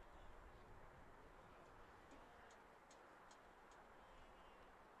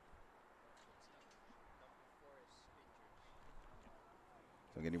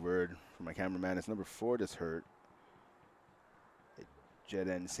 Don't get any word from my cameraman. It's number 4 that's hurt.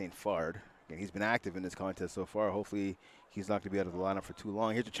 Jeden St. Fard. Again, he's been active in this contest so far. Hopefully he's not going to be out of the lineup for too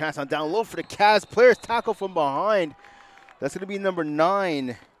long. Here's a chance on down low for the Cavs. Players tackle from behind. That's going to be number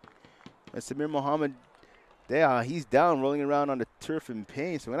 9. That's Samir Mohammed. There, he's down, rolling around on the turf in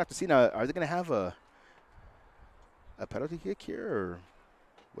pain. So we're going to have to see now, are they going to have a penalty kick here? Or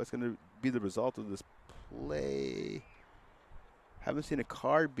what's going to be the result of this play? Haven't seen a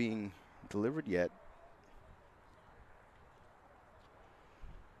card being delivered yet.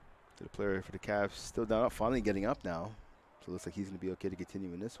 The player for the Cavs still down, finally getting up now. So it looks like he's going to be okay to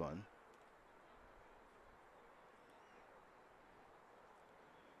continue in this one.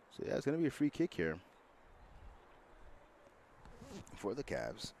 So yeah, it's going to be a free kick here for the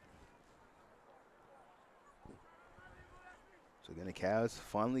Cavs. So again, the Cavs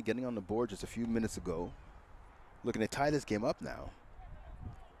finally getting on the board just a few minutes ago. Looking to tie this game up now.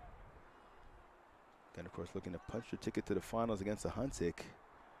 And of course, looking to punch their ticket to the finals against the Huntsic.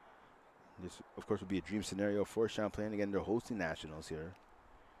 This, of course, would be a dream scenario for Champlain. Again, they're hosting nationals here.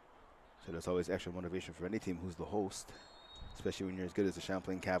 So there's always extra motivation for any team who's the host, especially when you're as good as the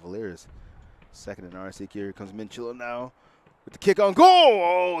Champlain Cavaliers. Second in RSEQ, here comes Minchillo now with the kick on goal.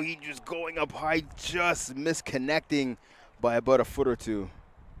 Oh, he just going up high, just misconnecting by about a foot or two.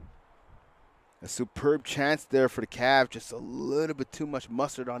 A superb chance there for the Cavs, just a little bit too much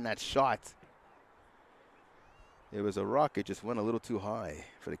mustard on that shot. It was a rock, it just went a little too high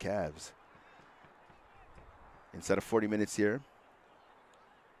for the Cavs. Inside of 40 minutes here.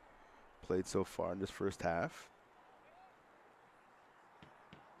 Played so far in this first half.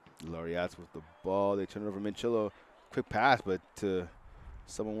 Laureates with the ball. They turn it over Minchillo. Quick pass, but to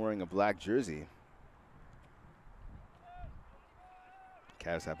someone wearing a black jersey.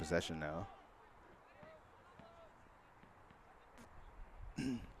 Cavs have possession now.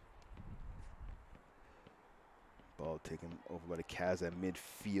 Ball taken over by the Cavs at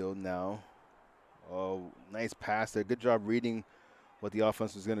midfield now. Oh, nice pass there. Good job reading what the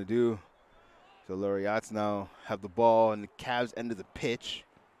offense was going to do. So Laureates now have the ball in the Cavs end of the pitch.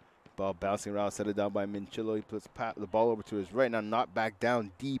 Ball bouncing around, set it down by Minchillo. He puts the ball over to his right. Now not back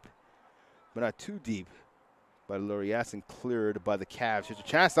down deep, but not too deep by Laureates and cleared by the Cavs. Here's a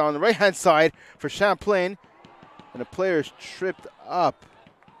chance down on the right-hand side for Champlain. And the player's tripped up.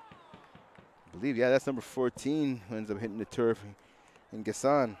 I believe, yeah, that's number 14 who ends up hitting the turf in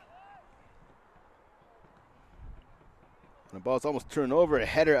Gassan. And the ball's almost turned over. A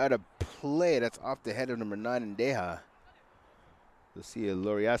header out of play. That's off the head of number 9 Ndeha. You'll see a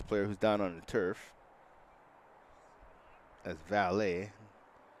Laureates player who's down on the turf. As Valet,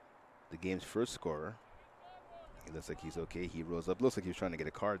 the game's first scorer. He looks like he's okay. He rose up. Looks like he was trying to get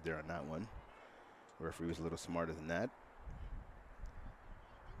a card there on that one. The referee was a little smarter than that.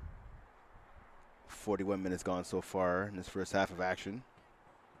 41 minutes gone so far in this first half of action.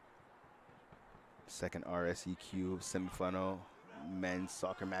 Second RSEQ semifinal men's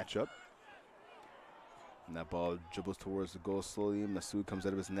soccer matchup. And that ball dribbles towards the goal slowly. Masoud comes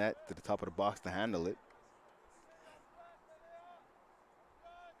out of his net to the top of the box to handle it.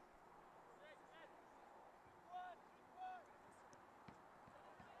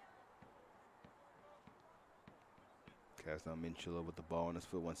 Cast down Minchillo with the ball on his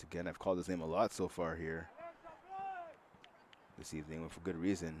foot once again. I've called his name a lot so far here this evening, and for good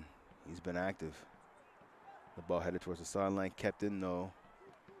reason. He's been active. The ball headed towards the sideline, kept in though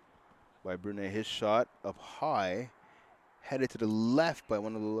by Brunet. His shot up high, headed to the left by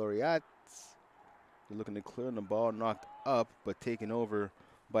one of the Laureates. They're looking to clear, and the ball knocked up, but taken over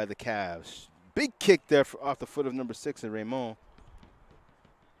by the Cavs. Big kick there off the foot of number 6 in Raymond.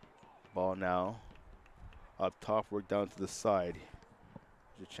 Ball now up top, work down to the side.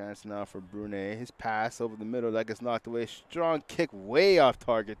 There's a chance now for Brunet. His pass over the middle, that gets knocked away. Strong kick way off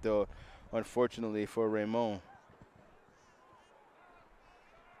target though, unfortunately for Raymond.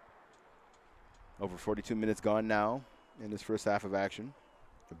 Over 42 minutes gone now in this first half of action.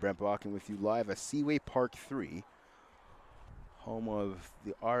 Brent Balkin with you live at Seaway Park 3, home of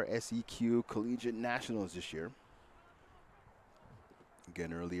the RSEQ Collegiate Nationals this year.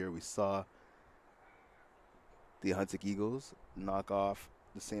 Again, earlier we saw the Huntsic Eagles knock off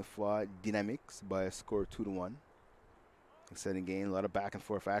the Saint-Foy Dynamics by a score of 2-1. Exciting game, a lot of back and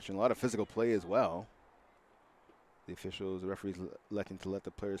forth action, a lot of physical play as well. The officials, the referees electing to let the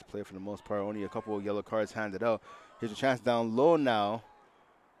players play for the most part. Only a couple of yellow cards handed out. Here's a chance down low now.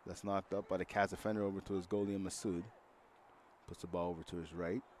 That's knocked up by the Cavs defender over to his goalie, Masoud. Puts the ball over to his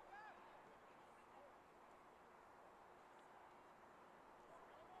right.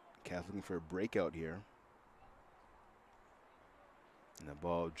 Cavs looking for a breakout here. And the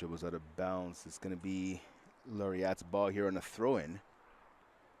ball dribbles out of bounds. It's going to be Laureate's ball here on a throw-in.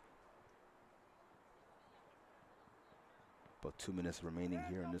 About 2 minutes remaining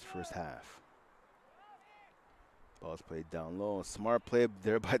here in this first half. Ball's played down low. Smart play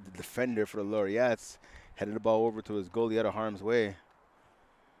there by the defender for the Laureates. Headed the ball over to his goalie out of harm's way.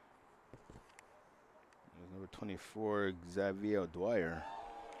 Number 24, Xavier Dwyer.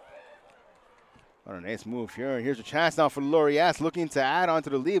 What a nice move here. And here's a chance now for the Laureates, looking to add on to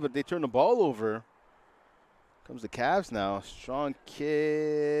the lead, but they turn the ball over. Comes the Cavs now. Strong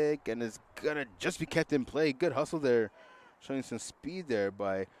kick, and it's going to just be kept in play. Good hustle there. Showing some speed there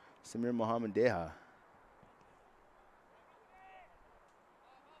by Samir Mohamed Deha.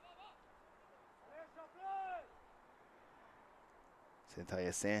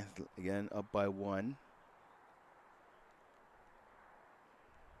 St-Hyacinthe again up by 1.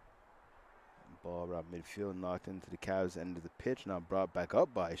 Ball around midfield, knocked into the Cavs' end of the pitch, now brought back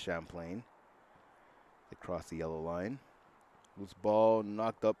up by Champlain. They cross the yellow line. Loose ball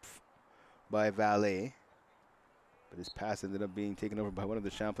knocked up by Valet. But his pass ended up being taken over by one of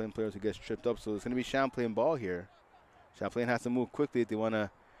the Champlain players who gets tripped up. So it's going to be Champlain ball here. Champlain has to move quickly if they want to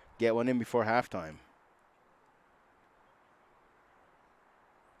get one in before halftime.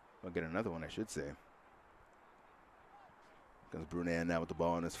 I'll get another one, I should say. Comes Brunet now with the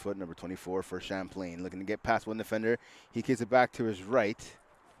ball on his foot, number 24 for Champlain. Looking to get past one defender. He kicks it back to his right.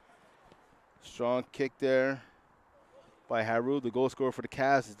 Strong kick there by Haru, the goal scorer for the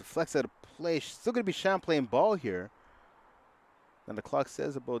Cavs. Is deflects out of play. Still going to be Champlain ball here. And the clock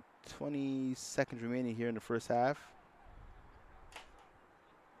says about 20 seconds remaining here in the first half.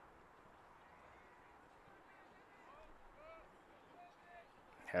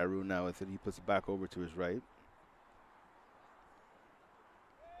 Haru now with it. He puts it back over to his right.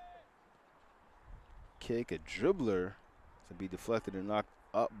 Kick, a dribbler to be deflected and knocked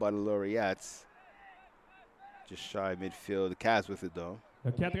up by the Laureates. Just shy of midfield. The Cavs with it though.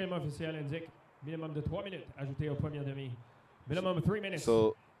 Le quatrième officiel indique minimum de 3 minutes ajouté au premier demi. Minimum of 3 minutes.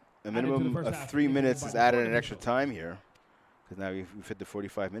 So a minimum of 3 minutes is added an extra time here, because now we've hit the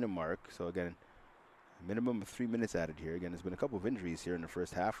 45-minute mark. So again, a minimum of 3 minutes added here. Again, there's been a couple of injuries here in the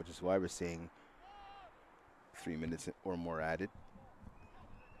first half, which is why we're seeing 3 minutes or more added.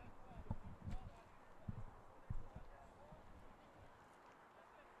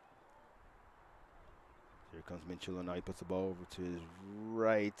 Here comes Minchillo now. He puts the ball over to his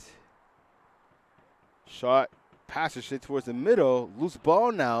right. Shot, passes straight towards the middle. Loose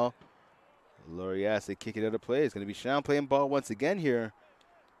ball now. Laureates, they kick it out of play. It's going to be Champlain ball once again here.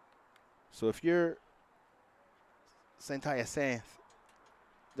 So if you're St-Hyacinthe,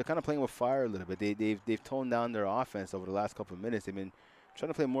 they're kind of playing with fire a little bit. They've toned down their offense over the last couple of minutes. They've been trying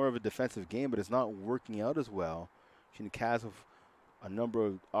to play more of a defensive game, but it's not working out as well. The Cavs have a number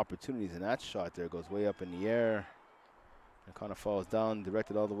of opportunities, and that shot there goes way up in the air and kind of falls down,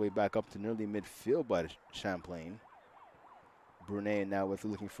 directed all the way back up to nearly midfield by Champlain. Brunet now with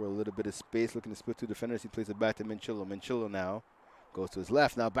looking for a little bit of space, looking to split two defenders. He plays it back to Minchillo. Minchillo now goes to his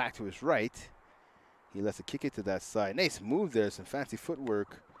left, now back to his right. He lets it kick it to that side. Nice move there, some fancy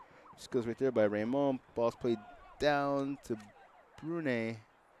footwork. Just goes right there by Raymond. Ball's played down to Brunet.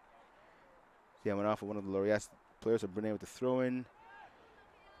 Yeah, went off of one of the Laureates players, so Brunet with the throw-in.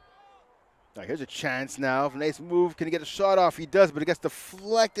 All right, here's a chance now. Nice move. Can he get a shot off? He does, but it gets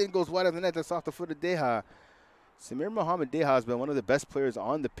deflected and goes wide of the net. That's off the foot of Deha. Samir Mohamed Deha has been one of the best players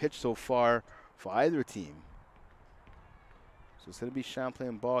on the pitch so far for either team. So it's going to be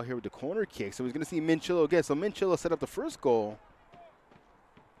Champlain ball here with the corner kick. So he's going to see Minchillo again. So Minchillo set up the first goal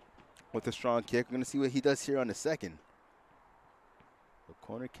with a strong kick. We're going to see what he does here on the second. The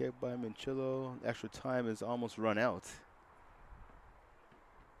corner kick by Minchillo. Extra time is almost run out.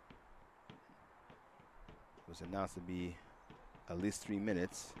 It was announced to be at least 3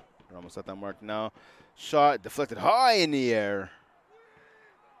 minutes. We're almost at that mark now. Shot deflected high in the air.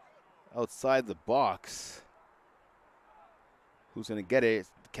 Outside the box. Who's going to get it?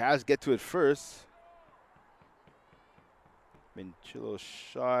 The Cavs get to it first. Minchillo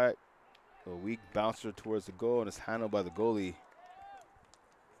shot. A weak bouncer towards the goal, and it's handled by the goalie.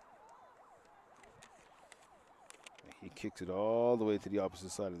 He kicks it all the way to the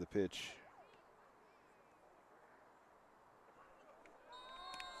opposite side of the pitch.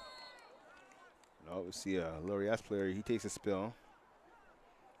 Now we see a Laureates player. He takes a spill.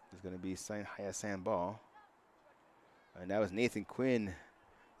 It's going to be St-Hyacinthe ball. And that was Nathan Quinn,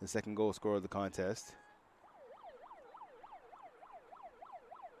 the second goal scorer of the contest.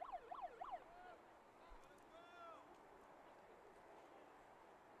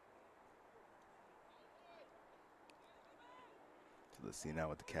 To Let's see now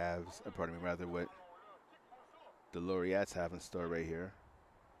what the Cavs, pardon me, rather what the Laureates have in store right here.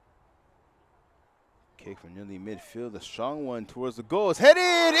 Kick from nearly midfield, a strong one towards the goal. It's headed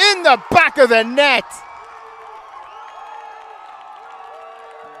in the back of the net.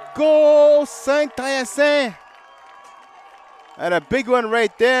 Goal, St-Hyacinthe. And a big one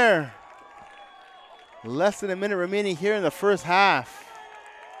right there. Less than a minute remaining here in the first half.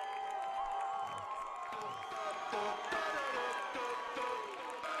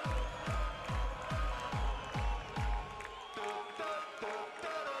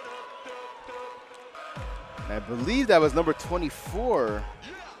 I believe that was number 24.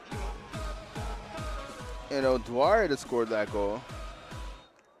 And O'Dwyer that scored that goal.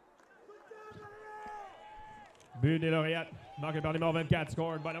 But des Laureates, marqué par numéro 24,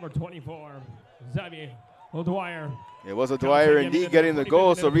 scored by number 24, Xavier O'Dwyer. It was O'Dwyer indeed getting the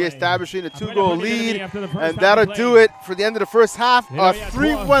goal, so re-establishing a 2-goal lead, and that'll do it for the end of the first half. A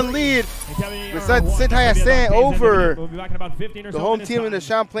 3-1 lead with St-Hyacinthe over the home team in the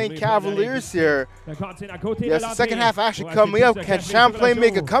Champlain Cavaliers here. Yes, the second half actually coming up. Can Champlain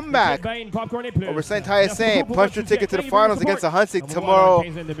make a comeback over St-Hyacinthe? Punch your ticket to the finals against the Huntsic tomorrow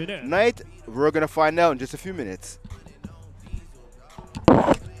night. We're going to find out in just a few minutes.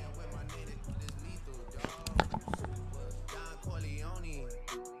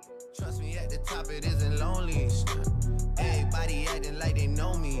 It isn't lonely. Everybody acting like they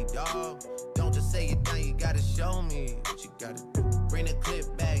know me, dog. Don't just say it down, you gotta show me what you gotta do. Bring the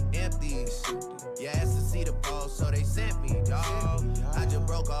clip back empty. You asked to see the ball, so they sent me, dog. I just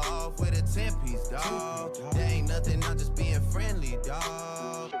broke her off with a 10-piece, dog. There ain't nothing, I'm just being friendly,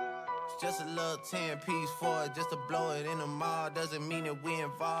 dog. It's just a little 10-piece for it, just to blow it in the mall. Doesn't mean that we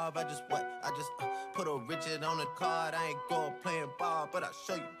involved. I just put a Richard on the card. I ain't going playing ball, but I'll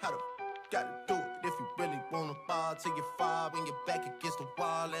show you how to. Gotta do it if you really wanna fall till you fall when you're back against the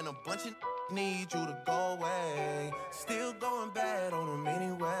wall, and a bunch of need you to go away. Still going bad on them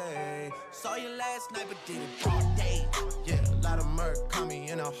anyway. Saw you last night but did it all day. Yeah, a lot of murk caught me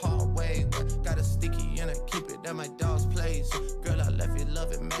in a hallway. Got a sticky and I keep it at my dog's place. Girl, I left you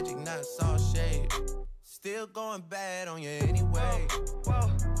loving magic, not it's all shade. Still going bad on you anyway. Whoa,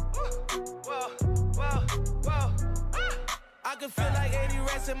 whoa, whoa, whoa. I can feel like 80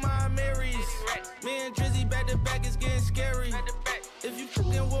 rats in my Marys. Me and Drizzy back to back, it's getting scary. If you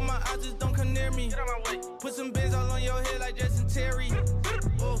fucking with my eyes, just don't come near me. Put some bins all on your head like Justin Terry.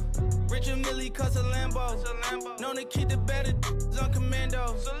 Ooh. Rich and Millie cuss a Lambo. Known to keep the better on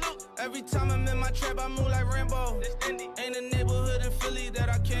commando. Every time I'm in my trap, I move like Rambo. Ain't a neighborhood in Philly that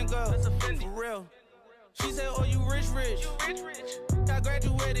I can't go. For real. She said, oh, you rich. I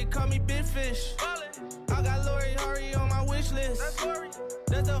graduated, call me Big Fish. I got Lori Hurry on my wish list.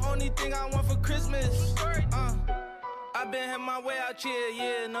 That's the only thing I want for Christmas. I been had my way out here,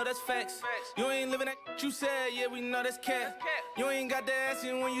 yeah, no, that's facts. You ain't living that you said, yeah, we know that's cat. You ain't got the ass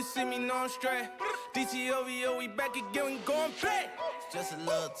in when you see me, no, I'm straight. DTOVO, we back again, we going back. It's just a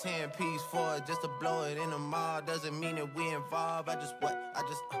little 10-piece for it, just to blow it in the mall. Doesn't mean that we involved. I just put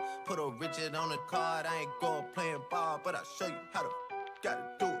a Richard on the card. I ain't going playing ball, but I'll show you how to. Gotta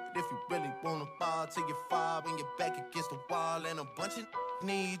do it if you really wanna fall till you fall when you're back against the wall, and a bunch of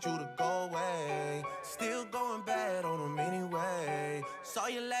need you to go away. Still going bad on them anyway. Saw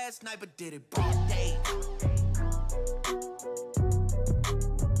you last night but did it all day.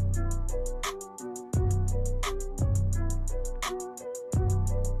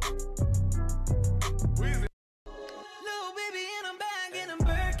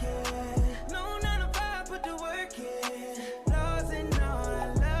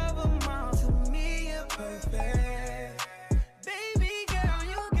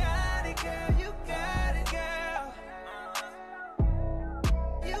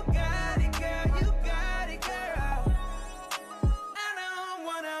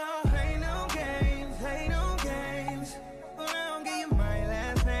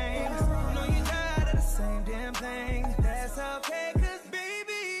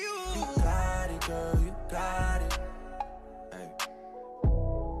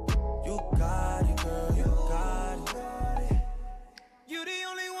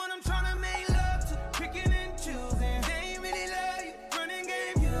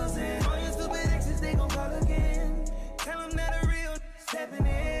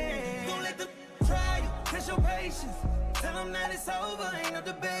 Tell them that it's over, ain't no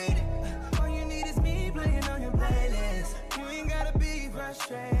debating. All you need is me playing on your playlist. You ain't gotta be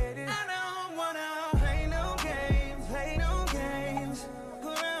frustrated. I don't wanna play no games. Go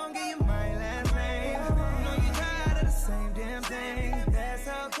around, give you my last name. I know you're tired of the same damn thing. That's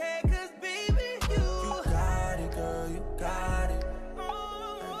okay, cause baby, you got it, girl, you got it.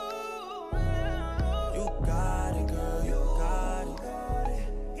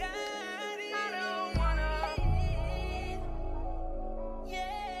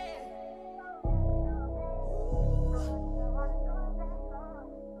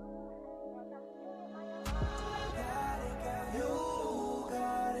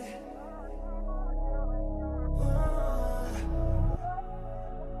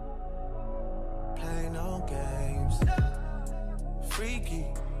 freaky.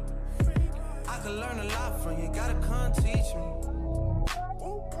 I could learn a lot from you, gotta come teach me.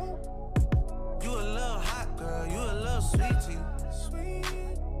 You a little hot girl, you a little sweetie.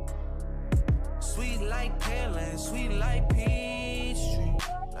 Sweet like Pearland, sweet like Peachtree.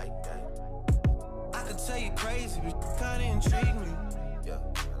 Like that. I could tell you crazy, but you kinda intrigue me. Yeah,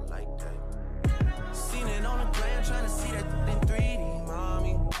 I like that. Seen it on the gram, trying to see that in 3D,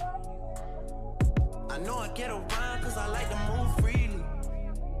 mommy. I know I get around cause I like to move freely.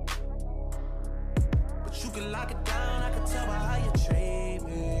 But you can lock it down, I can tell by how you treat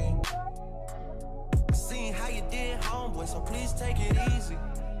me. I seen how you did, homeboy, so please take it easy.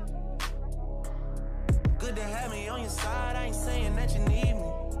 Good to have me on your side, I ain't saying that you need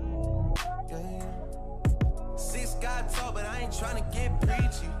me. Yeah. 6 got tall, but I ain't trying to get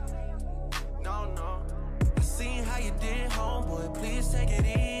preachy. No, no. I seen how you did, homeboy, please take it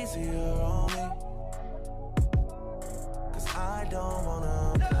easier on me. Cause I don't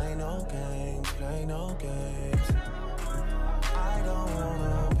wanna play no games, play no games. I don't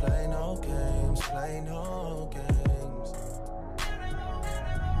wanna play no games, play no games.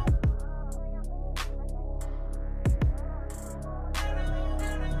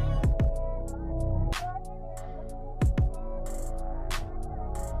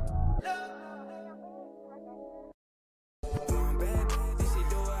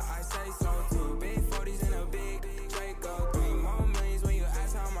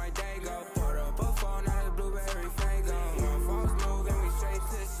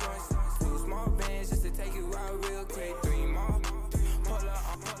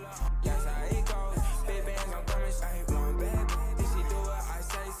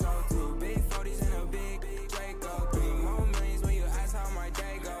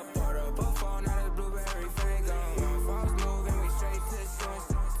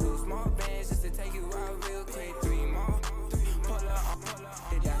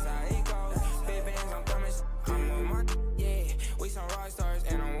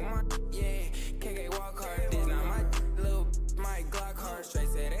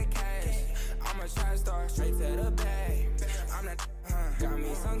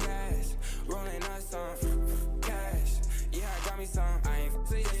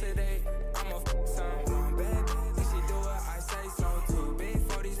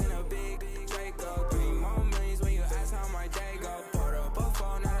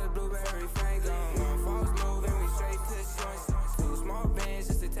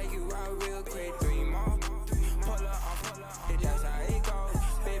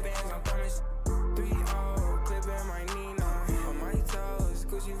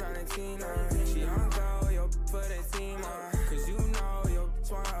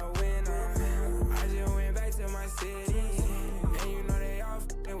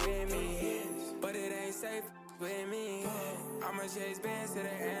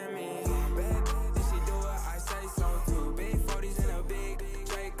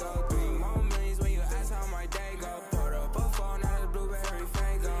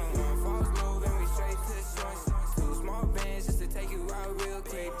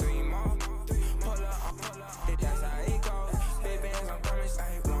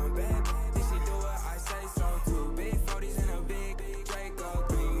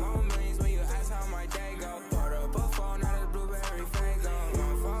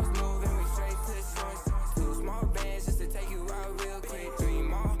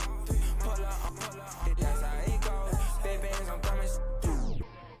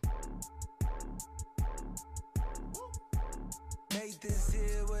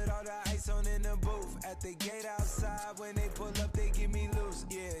 The gate outside, when they pull up, they give me loose.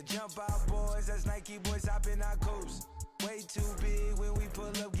 Yeah, jump out, boys, that's Nike boys hopping our coast. Way too big when we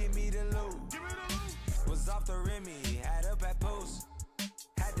pull up, give me the loot. Was off the Remy, had up at post.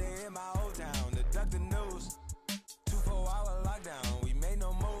 Had to hit my old town to duck the news. 2-4-hour lockdown, we made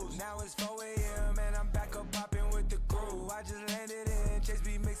no moves. Now it's 4 a.m. and I'm back up popping with the crew. I just landed in, Chase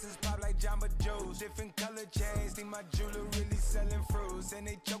B mixes pop like Jamba Juice. Different color chains, think my jeweler really selling fruits. And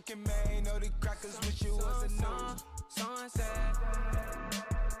they choking, man, know the crackers wish it was a news. Sunset.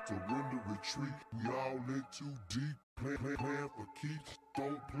 Surrender, retreat, we all in too deep. Plan for keeps,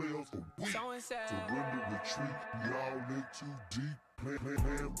 don't play us for weeks. Surrender, retreat, we all in too deep. Plan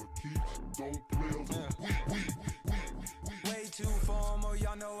for keeps, don't play us for weeks. Way too formal,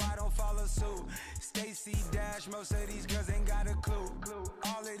 y'all know I don't follow suit. Stacy Dash, most of these girls ain't got a clue.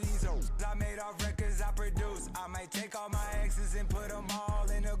 All of these hoes, I made off records I produce. I might take all my exes and put them all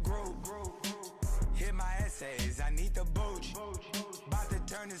in a group. Hit my essays, I need the booch. About to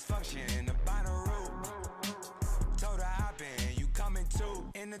turn this function into binary. Told her hop in, you coming too.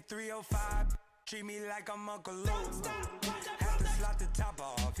 In the 305, treat me like I'm Uncle Luke. Have to slot the top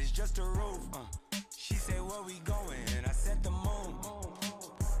off, it's just a roof. She said, where we going? I said the moon.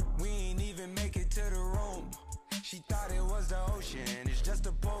 We ain't even make it to the room. She thought it was the ocean, it's just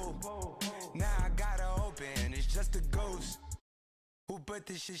a pool. Now I gotta open, it's just a ghost. Who put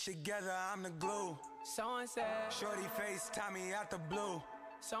this shit together? I'm the glue. So and said, shorty face, Tommy out the blue.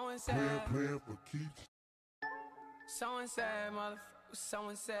 So and said, Playing for keeps. so and said, motherfucker, so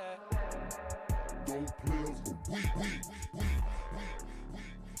and said. Don't play us for we.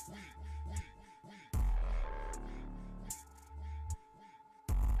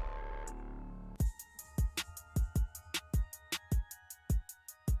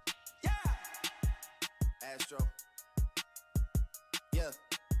 Astro. Yeah,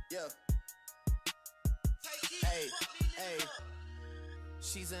 yeah. Hey, hey.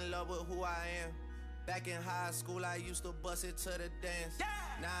 She's in love with who I am. Back in high school, I used to bust it to the dance.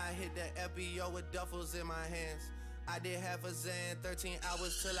 Now I hit the FBO with duffels in my hands. I did half a Zan, 13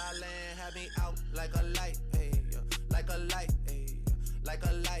 hours till I land. Had me out like a light, hey, like a light, hey, like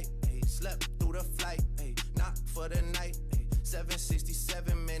a light, hey. Slept through the flight, hey, not for the night, hey.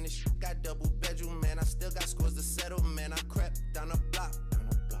 767, man, this shit got double bedroom, man. I still got scores to settle, man. I crept down the block,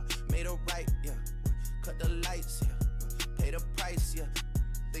 made a right, yeah. Cut the lights, yeah. Pay the price, yeah.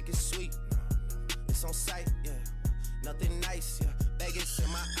 Think it's sweet, no. It's on sight, yeah. Nothing nice, yeah. Baggage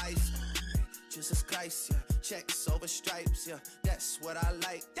in my ice, Jesus Christ, yeah. Checks over stripes, yeah. That's what I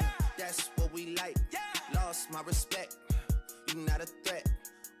like, yeah. That's what we like, yeah. Lost my respect, you not a threat.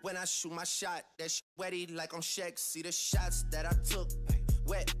 When I shoot my shot, that shit wetty like on Shaq. See the shots that I took, ay,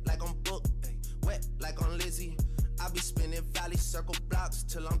 wet like on Book, ay, wet like on Lizzie. I be spinning valley circle blocks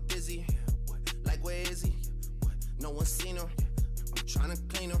till I'm busy. Like where is he? No one seen her. I'm trying to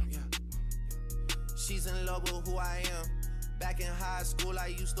clean her. She's in love with who I am. Back in high school, I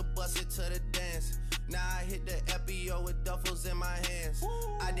used to bust it to the dance. Now I hit the FBO with duffels in my hands.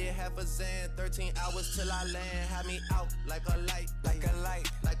 I did half a Zan, 13 hours till I land. Had me out like a light, like a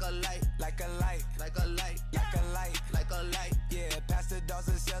light, like a light, like a light, like a light, like a light, like a light. Yeah, Pastor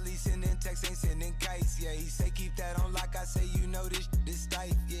Dawson Sell, he sending texts, ain't sending kites. Yeah, he say keep that on lock. I say you know this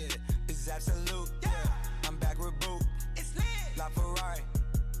type. Yeah, it's absolute. Yeah, I'm back with Boot. It's lit. La Ferrari.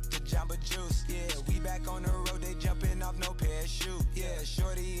 Jamba Juice, yeah, we back on the road, they jumping off no parachute, yeah,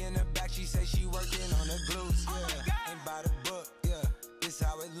 shorty in the back, she say she working on the glutes, yeah, ain't by the book, yeah, this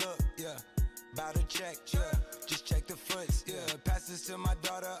how it look, yeah, by the check, yeah, just check the foots, yeah, pass this to my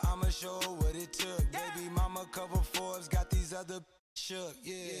daughter, I'ma show her what it took, baby mama cover Forbes, got these other shook,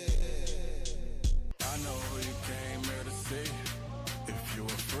 yeah. I know who you came here to see, if you a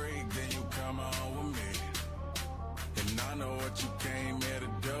freak, then you come on with me. And I know what you came here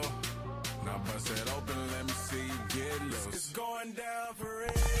to do. Now bust it open, let me see you get loose. It's going down for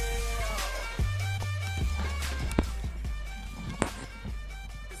real.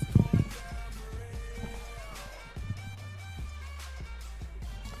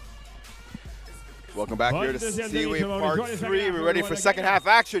 Welcome back here to Seaway Park 3. We're ready for second half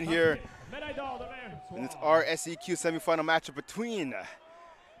action here in this RSEQ semifinal matchup between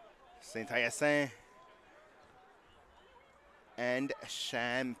St-Hyacinthe and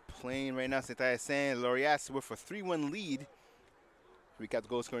Champlain. Right now, St-Hyacinthe, Laureates with a 3-1 lead. Recap the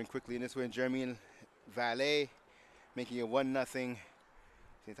goal scoring quickly in this one. Demi-finale making it 1-0.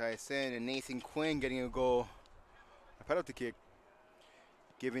 St-Hyacinthe and Nathan Quinn getting a goal. A penalty kick,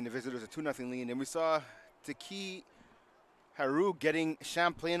 giving the visitors a 2-0 lead. And we saw Taki Haru getting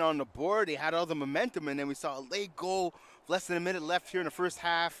Champlain on the board. They had all the momentum, and then we saw a late goal, less than a minute left here in the first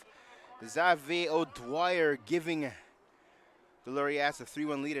half. Xavier O'Dwyer giving the Laureates a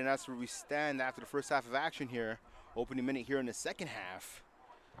 3-1 lead, and that's where we stand after the first half of action here. Opening minute here in the second half.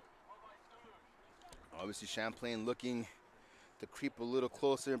 Obviously, Champlain looking to creep a little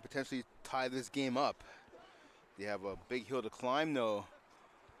closer and potentially tie this game up. They have a big hill to climb, though.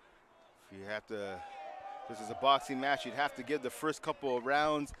 If you have to, this is a boxing match, you'd have to give the first couple of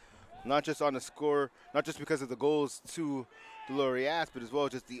rounds, not just on the score, not just because of the goals to the Laureates, but as well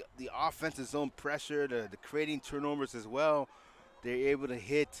just the offensive zone pressure, the creating turnovers as well. They're able to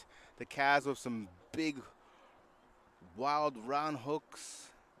hit the Cavs with some big, wild round hooks,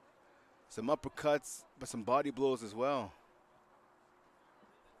 some uppercuts, but some body blows as well.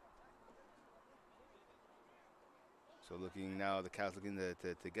 So looking now, the Cavs looking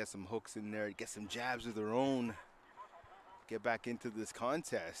to get some hooks in there, get some jabs of their own, get back into this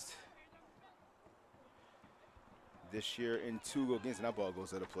contest. This year in 2 games, and that ball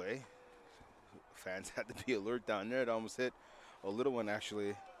goes out of play. Fans had to be alert down there. It almost hit a little one, actually.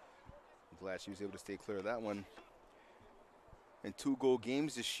 I'm glad she was able to stay clear of that one. In 2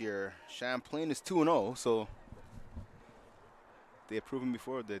 games this year, Champlain is 2-0, so they have proven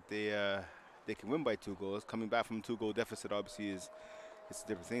before that they can win by 2 goals. Coming back from a 2-goal deficit obviously it's a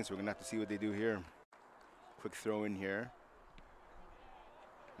different thing, so we're going to have to see what they do here. Quick throw in here.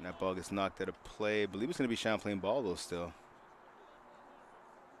 And that ball gets knocked out of play. I believe it's going to be Champlain ball, though, still.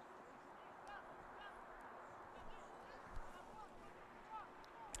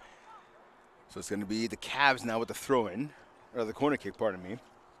 So it's going to be the Cavs now with the throw-in, or the corner kick, pardon me.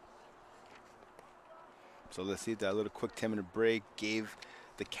 So let's see if that little quick 10-minute break gave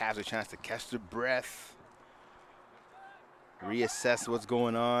the Cavs a chance to catch their breath, reassess what's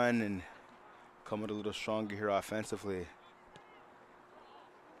going on, and come out a little stronger here offensively.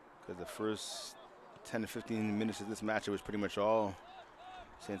 Because the first 10 to 15 minutes of this match, it was pretty much all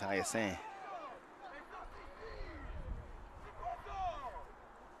St-Hyacinthe.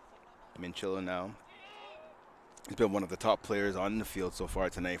 Minchilla now. He's been one of the top players on the field so far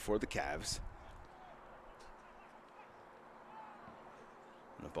tonight for the Cavs.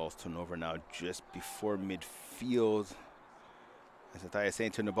 And the ball's turned over now just before midfield. As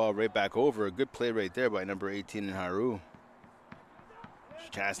St-Hyacinthe turned the ball right back over. A good play right there by number 18 in Haru.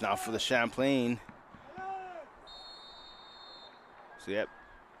 Chance now for the Champlain. So, yep,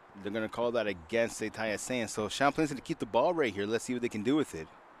 they're going to call that against St-Hyacinthe. So Champlain's going to keep the ball right here. Let's see what they can do with it.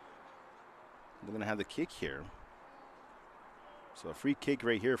 They're going to have the kick here. So a free kick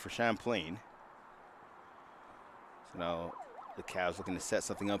right here for Champlain. So now the Cavs looking to set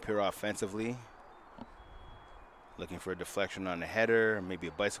something up here offensively. Looking for a deflection on a header, maybe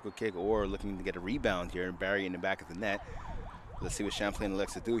a bicycle kick, or looking to get a rebound here and bury it in the back of the net. Let's see what Champlain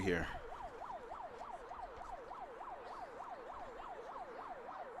elects to do here.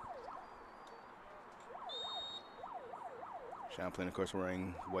 Champlain, of course,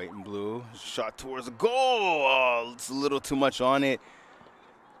 wearing white and blue. Shot towards the goal. Oh, it's a little too much on it.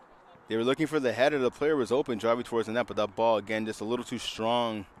 They were looking for the header. The player was open, driving towards the net, but that ball, again, just a little too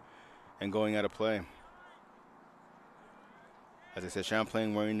strong and going out of play. As I said,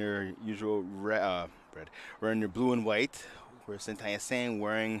 Champlain wearing their usual wearing their blue and white. Where St-Hyacinthe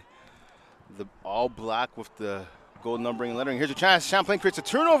wearing the all black with the gold numbering and lettering. Here's a chance. Champlain creates a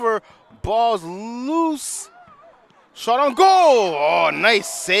turnover. Ball's loose. Shot on goal. Oh, nice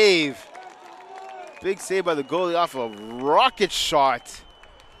save. Big save by the goalie off a rocket shot.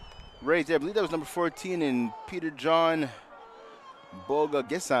 Right there. I believe that was number 14 in Peter John Boga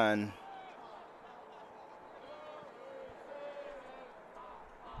Gisan.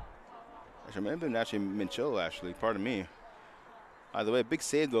 Actually, it might have been actually Minchilla, actually. Pardon me. Either way, big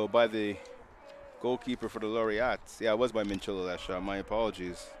save, though, by the goalkeeper for the Laureates. Yeah, it was by Minchilla, that shot. My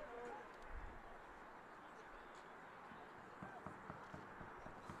apologies.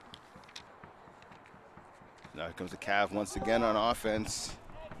 Now here comes the Cav once again on offense.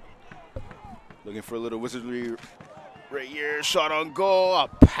 Looking for a little wizardry right here. Shot on goal. A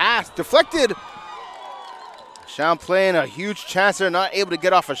pass deflected. Champlain, a huge chance there, not able to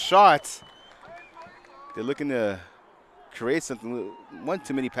get off a shot. They're looking to create something. One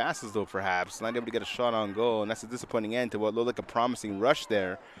too many passes, though, perhaps. Not able to get a shot on goal, and that's a disappointing end to what looked like a promising rush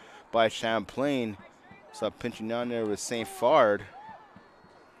there by Champlain. Saw pinching down there with St. Fard.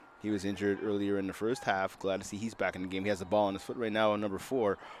 He was injured earlier in the first half. Glad to see he's back in the game. He has the ball on his foot right now on number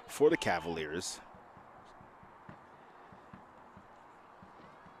 4 for the Cavaliers.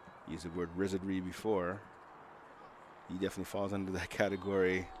 Used the word wizardry before. He definitely falls under that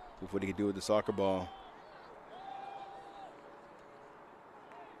category with what he can do with the soccer ball.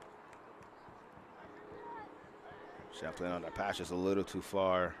 Champlain on that pass just a little too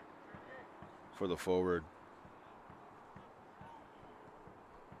far for the forward.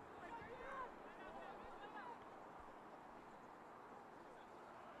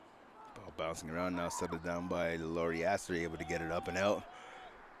 Ball bouncing around now, settled down by the Laureates. They're able to get it up and out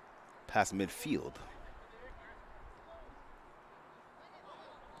past midfield.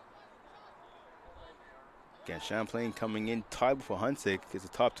 Again, Champlain coming in tied with Hunsick is the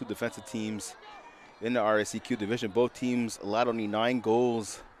top 2 defensive teams in the RSEQ division. Both teams allowed only 9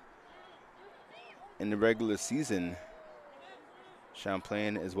 goals in the regular season.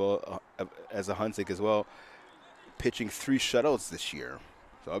 Champlain as well as a Hunsick as well, pitching 3 shutouts this year.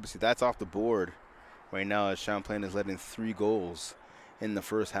 So obviously that's off the board right now as Champlain is letting 3 goals in the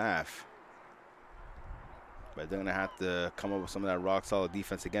first half. But they're going to have to come up with some of that rock solid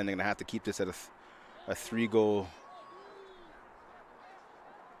defense again. They're going to have to keep this at a 3-goal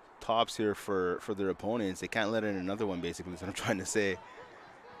tops here for their opponents. They can't let in another one, basically, is what I'm trying to say.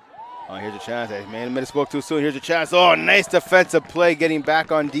 Oh, here's a chance. I may have spoke too soon. Here's a chance. Oh, nice defensive play getting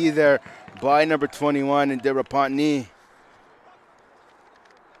back on D there by number 21 in Derapantni.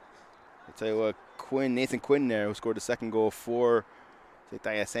 I'll tell you what, Nathan Quinn there, who scored the 2nd goal for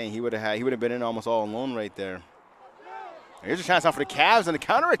St-Hyacinthe, he would have been in almost all alone right there. Here's a chance now for the Cavs on the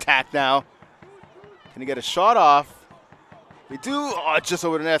counterattack now. Can he get a shot off? They do. Oh, just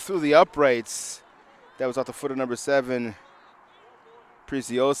over the net through the uprights. That was off the foot of number 7,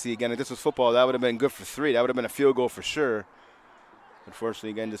 Preciosi. Again, if this was football, that would have been good for 3. That would have been a field goal for sure.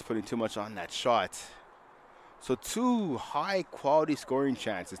 Unfortunately, again, just putting too much on that shot. So 2 high-quality scoring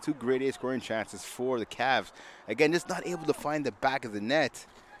chances, 2 grade A scoring chances for the Cavs. Again, just not able to find the back of the net.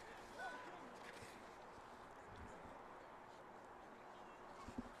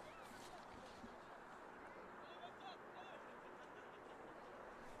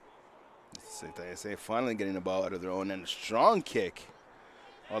 St-Hyacinthe finally getting the ball out of their own end. A strong kick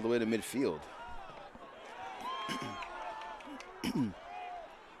all the way to midfield.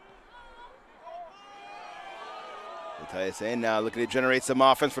 St-Hyacinthe now looking to generate some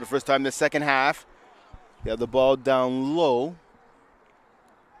offense for the first time in the second half. They have the ball down low.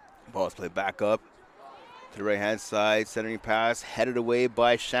 Ball's played back up to the right-hand side. Centering pass headed away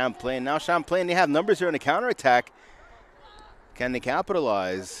by Champlain. Now Champlain, they have numbers here on the counterattack. Can they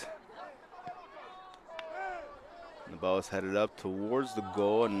capitalize? The ball is headed up towards the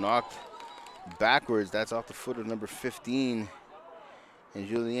goal and knocked backwards. That's off the foot of number 15, and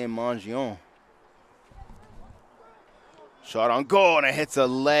Julien Mangion. Shot on goal, and it hits a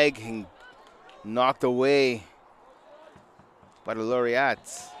leg and knocked away by the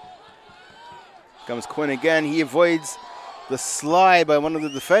Laureates. Comes Quinn again. He avoids the slide by one of the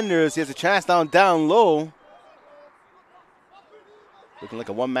defenders. He has a chance down low. Looking like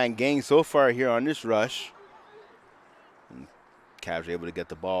a one-man gang so far here on this rush. Cavs are able to get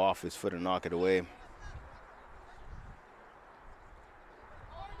the ball off his foot and knock it away.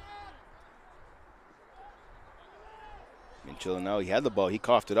 And chilling now, he had the ball. He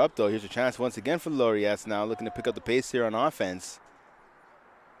coughed it up, though. Here's a chance once again for the Laureates now, looking to pick up the pace here on offense.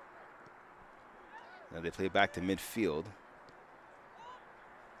 Now they play back to midfield.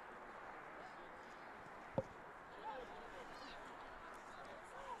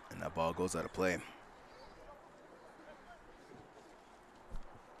 And that ball goes out of play.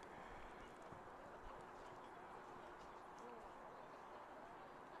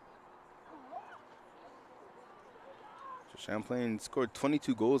 Champlain scored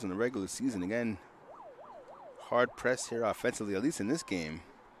 22 goals in the regular season. Again, hard press here offensively, at least in this game.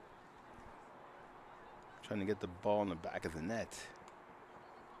 Trying to get the ball in the back of the net.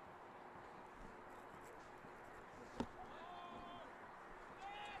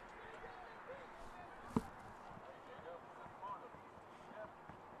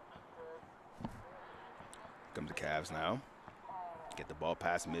 Comes the Cavs now. Get the ball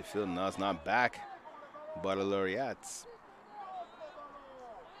past midfield. No, it's not back by the Laureates.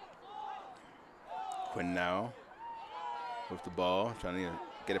 Quinn now with the ball, trying to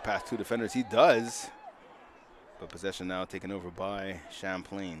get it past 2 defenders. He does, but possession now taken over by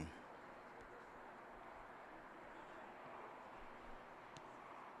Champlain.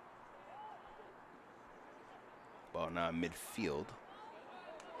 Ball now in midfield.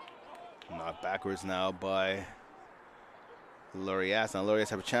 Knocked backwards now by Laureates. Now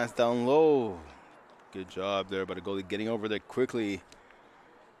Laureates have a chance down low. Good job there by the goalie getting over there quickly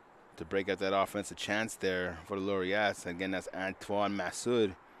to break out that offensive chance there for the Laureates. Again, that's Antoine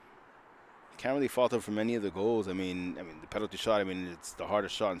Massoud. Can't really fault him for many of the goals. I mean, the penalty shot, it's the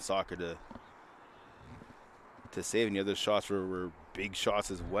hardest shot in soccer to save. And the other shots were big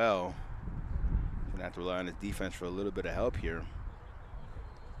shots as well. Gonna have to rely on his defense for a little bit of help here.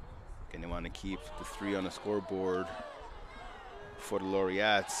 Again, they want to keep the 3 on the scoreboard for the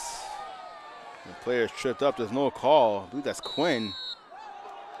Laureates. The player's tripped up. There's no call. I believe that's Quinn.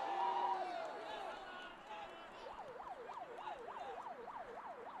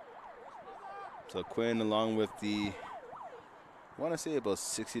 So Quinn, along with I want to say about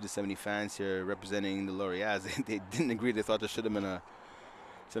 60 to 70 fans here representing the Laureates, they didn't agree. They thought there should have been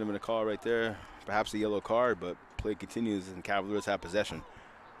a call right there, perhaps a yellow card, but play continues and Cavaliers have possession.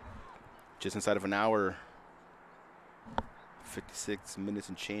 Just inside of an hour, 56 minutes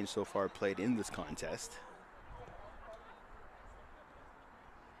and change so far played in this contest.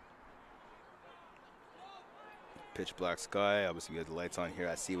 Pitch black sky. Obviously, we have the lights on here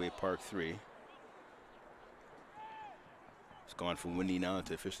at Seaway Park 3. It's gone from windy now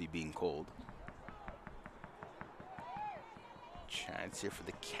to officially being cold. Chance here for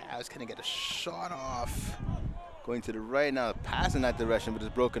the Cavs. Can they get a shot off? Going to the right now, pass in that direction, but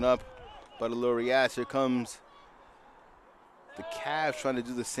it's broken up by the Laureates. Here comes the Cavs trying to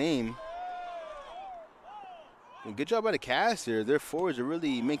do the same. And good job by the Cavs here. Their forwards are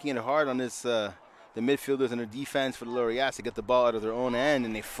really making it hard on this the midfielders and their defense for the Laureates to get the ball out of their own end,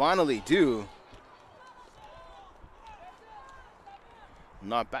 and they finally do.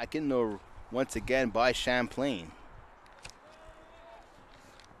 Not back in though once again by Champlain.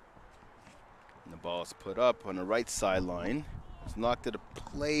 And the ball is put up on the right sideline. It's knocked to the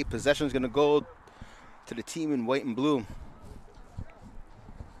play. Possession is going to go to the team in white and blue.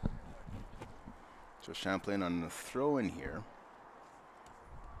 So Champlain on the throw in here.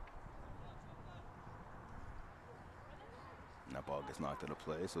 And that ball gets knocked out of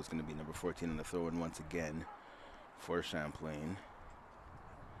play, so it's going to be number 14 on the throw in once again for Champlain.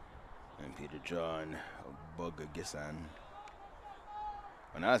 And Peter John Bogagisan.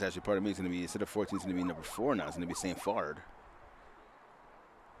 Well, now it's actually part of me. It's going to be, instead of 14, it's going to be number 4 now. It's going to be St-Fard.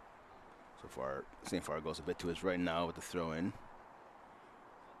 So far, St-Fard goes a bit to his right now with the throw in.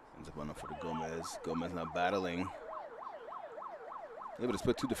 Ends up on for the Gomez. Gomez now battling. Able to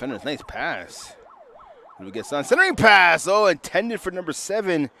split 2 defenders. Nice pass. We get some centering pass. Oh, intended for number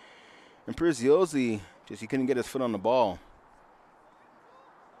 7. And Preziosi, just he couldn't get his foot on the ball.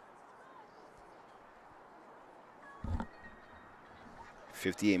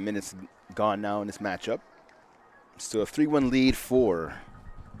 .58 minutes gone now in this matchup. Still a 3-1 lead for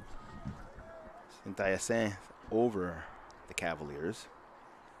St-Hyacinthe over the Cavaliers.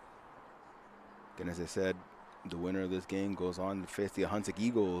 Again, as I said, the winner of this game goes on to face the Huntsic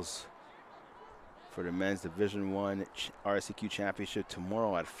Eagles for the men's Division I RSEQ Championship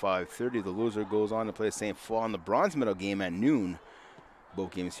tomorrow at 5:30. The loser goes on to play St. Paul in the bronze medal game at noon.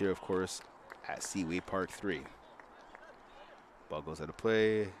 Both games here, of course, at Seaway Park 3. Ball goes out of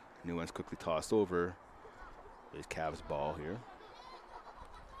play. New one's quickly tossed over. There's Cavs ball here.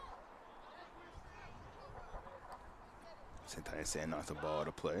 St-Hyacinthe knocks the ball out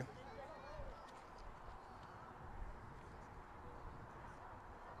of play.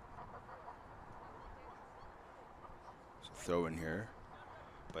 Throw in here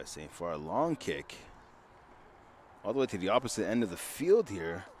by St-Fard. Long kick all the way to the opposite end of the field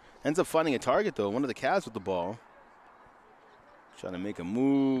here. Ends up finding a target though. One of the Cavs with the ball. Trying to make a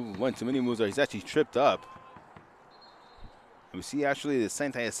move. One too many moves there. He's actually tripped up. And we see actually the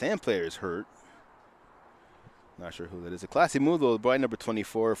St-Hyacinthe player is hurt. Not sure who that is. A classy move though by number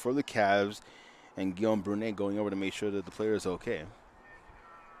 24 for the Cavs. And Guillaume Brunet going over to make sure that the player is okay.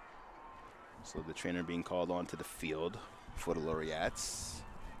 So the trainer being called onto the field for the Laureates.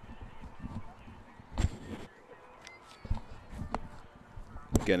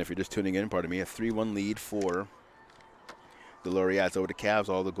 Again, if you're just tuning in, pardon me, a 3-1 lead for the Laureates over the Cavs.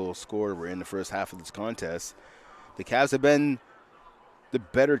 All the goals scored were in the first half of this contest. The Cavs have been the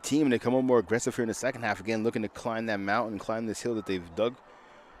better team, and they come up more aggressive here in the second half. Again, looking to climb that mountain, climb this hill that they've dug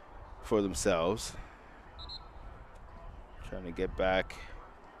for themselves. Trying to get back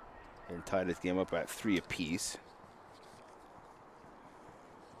and tie this game up at 3 apiece.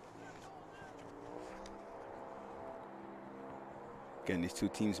 Again, these two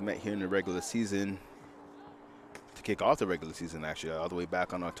teams met here in the regular season to kick off the regular season, actually, all the way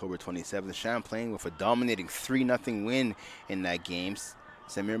back on October 27th. Champlain with a dominating 3-0 win in that game.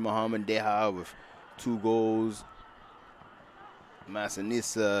 Samir Mohamed Deha with 2 goals.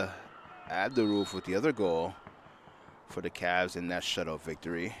 Masanisa Abduruf with the other goal for the Cavs in that shutout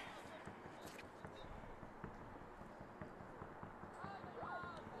victory.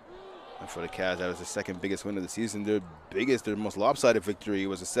 And for the Cavs, that was the second biggest win of the season. Their most lopsided victory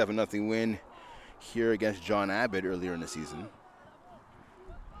was a 7-0 win here against John Abbott earlier in the season.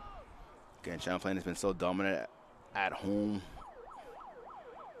 Again, Champlain has been so dominant at home.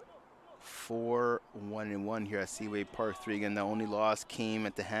 4-1-1 here at Seaway Park 3. Again, the only loss came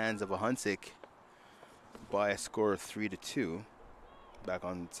at the hands of a Huntsic by a score of 3-2 back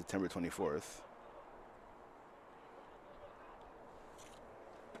on September 24th.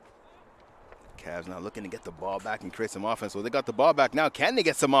 Cavs now looking to get the ball back and create some offense. Well, they got the ball back now. Can they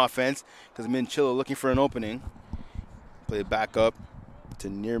get some offense? Because Minchillo looking for an opening. Play it back up to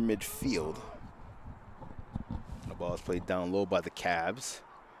near midfield. The ball is played down low by the Cavs.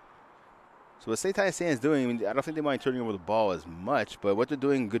 So what St-Hyacinthe is doing, I mean, I don't think they mind turning over the ball as much, but what they're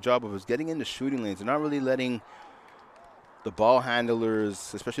doing a good job of is getting into shooting lanes. They're not really letting the ball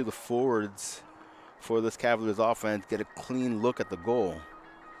handlers, especially the forwards for this Cavaliers offense, get a clean look at the goal.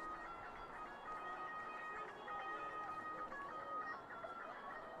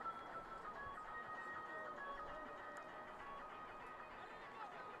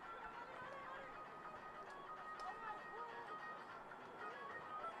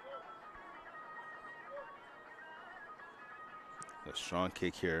 A strong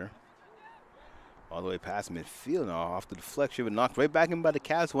kick here. All the way past midfield now. Off the deflection, but knocked right back in by the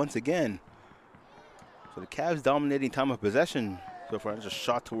Cavs once again. So the Cavs dominating time of possession so far. Just a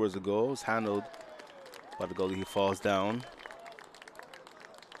shot towards the goal. It's handled by the goalie. He falls down.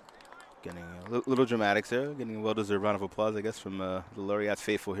 Getting a little dramatics there. Getting a well-deserved round of applause, I guess, from the Laureate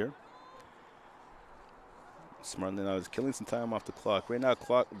faithful here. Smartly now is killing some time off the clock. Right now,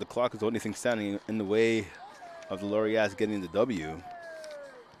 the clock is the only thing standing in the way of the Laureates getting the W.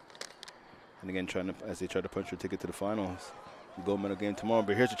 And again, as they try to punch their ticket to the finals. The gold medal game tomorrow.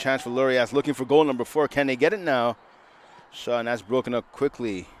 But here's a chance for Laureates looking for goal number 4. Can they get it now? Shot, and that's broken up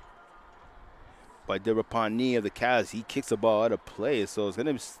quickly by Derapani of the Cavs. He kicks the ball out of play. So it's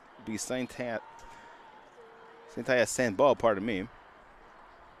going to be St-Hyacinthe ball, pardon me.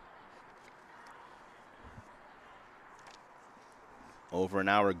 Over an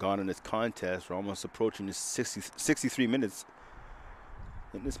hour gone in this contest. We're almost approaching the 63 minutes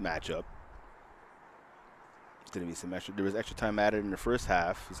in this matchup. It's going to be some extra. There was extra time added in the first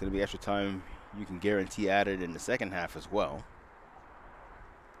half. It's going to be extra time you can guarantee added in the second half as well.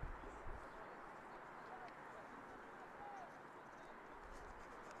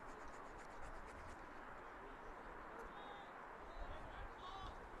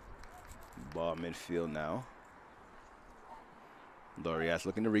 Ball midfield now. Laureates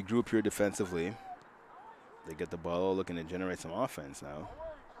looking to regroup here defensively. They get the ball looking to generate some offense now.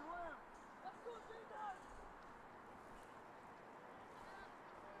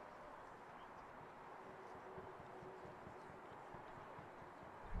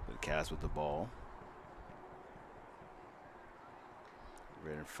 The Cavs with the ball.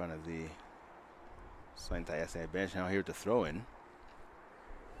 Right in front of the St-Hyacinthe bench now here to throw in.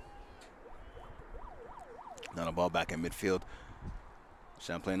 Now the ball back in midfield.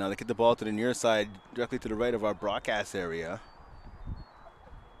 Champlain now they get the ball to the near side, directly to the right of our broadcast area.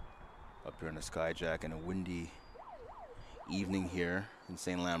 Up here in the Skyjack and a windy evening here in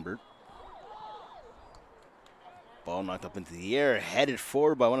St-Lambert. Ball knocked up into the air, headed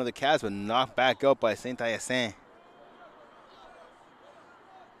forward by one of the Cavs, but knocked back out by St-Hyacinthe.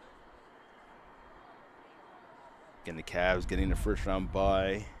 Again, the Cavs getting the first round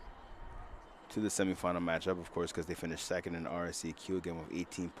bye to the semifinal matchup, of course, because they finished second in RSEQ, again with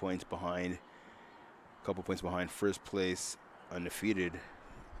 18 points behind, a couple points behind first place, undefeated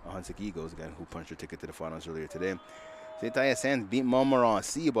St-Hyacinthe Eagles, again, who punched their ticket to the finals earlier today. St-Hyacinthe beat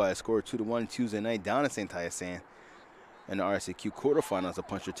Montmorency by a score of 2-1 Tuesday night down at St-Hyacinthe, and the RSEQ quarterfinals to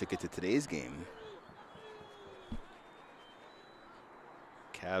punch their ticket to today's game.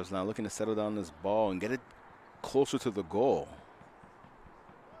 Cavs now looking to settle down this ball and get it closer to the goal.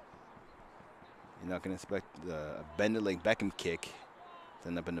 You're not going to expect a bend-it like Beckham kick to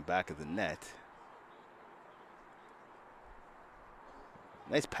end up in the back of the net.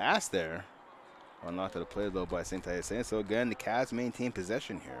 Nice pass there. Well, not to the play though by St-Hyacinthe. So again, the Cavs maintain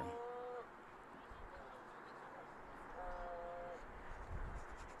possession here.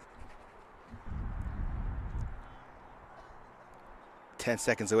 Ten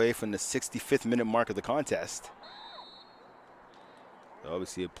seconds away from the 65th minute mark of the contest.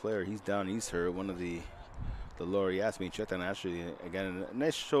 Obviously a player, he's down, he's hurt. One of the Laureates being checked on. Actually, again, a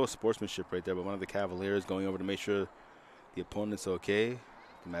nice show of sportsmanship right there, but one of the Cavaliers going over to make sure the opponent's okay.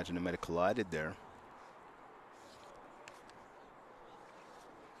 Imagine they might have collided there.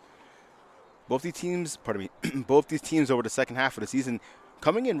 Both these teams, pardon me, both these teams over the second half of the season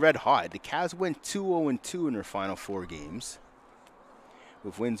coming in red hot. The Cavs went 2-0-2 in their final 4 games,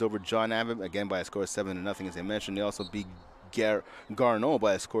 with wins over John Abbott, again by a score of 7-0. As I mentioned, they also beat Garneau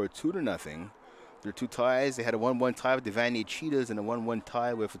by a score of 2-0. Their 2 ties, they had a 1-1 tie with the Vanier Cheetahs and a 1-1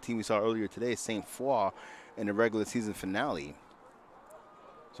 tie with a team we saw earlier today, St. Foy, in the regular season finale.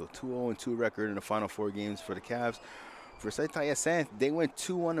 So 2-0-2 record in the final 4 games for the Cavs. For St-Hyacinthe, they went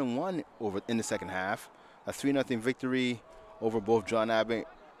 2-1-1 in the second half. A 3-0 victory over both John Abbott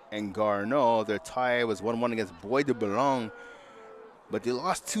and Garneau. Their tie was 1-1 against Bois de Boulogne, but they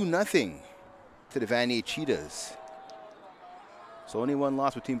lost 2-0 to the Vanier Cheetahs. So only 1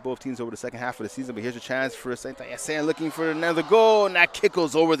 loss between both teams over the second half of the season. But here's a chance for St-Hyacinthe looking for another goal. And that kick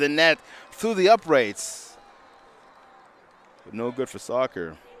goes over the net through the uprights. But no good for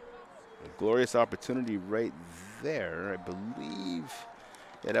soccer. A glorious opportunity right there, I believe.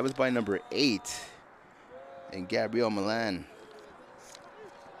 Yeah, that was by number 8. And Gabriel Milan.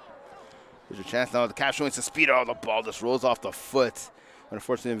 There's a chance now. The Cavs showing some speed. Oh, the ball just rolls off the foot.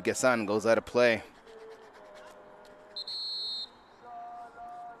 Unfortunately, Gassan goes out of play.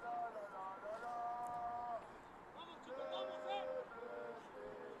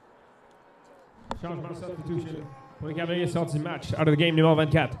 Changement substitution. Pour les Cavaliers sorti du match. Out of the game, numéro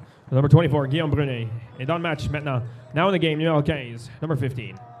 24. Number 24, Guillaume Brunet. Et dans le match maintenant. Now in the game, numéro 15. Number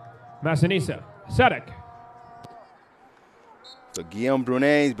 15. Massinissa. Sadek. So Guillaume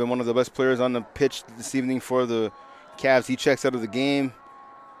Brunet has been one of the best players on the pitch this evening for the Cavs. He checks out of the game.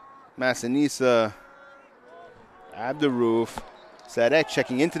 Massinissa, Abderrouf, Sadek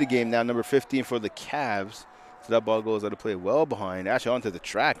checking into the game now, number 15 for the Cavs. So that ball goes out of play well behind, actually onto the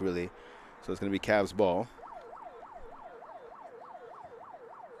track, really. So it's going to be Cavs ball.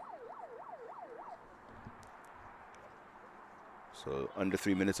 So under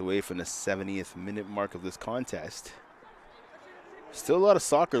 3 minutes away from the 70th minute mark of this contest. Still a lot of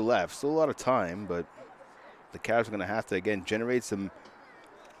soccer left, still a lot of time, but the Cavs are going to have to, again, generate some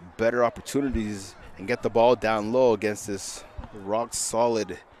better opportunities and get the ball down low against this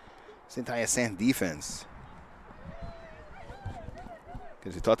rock-solid St-Hyacinthe defense.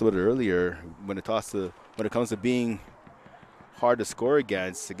 Because we talked about it earlier, when it comes to being hard to score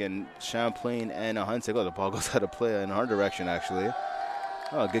against, again, Champlain and Hunsick. Oh, the ball goes out of play in our direction, actually.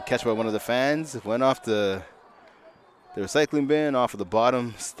 Oh, good catch by one of the fans. It went off the recycling bin, off of the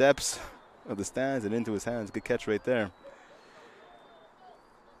bottom steps of the stands and into his hands. Good catch right there.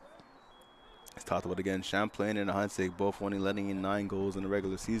 Let's talk about it again. Champlain and Hunsick both only letting in 9 goals in the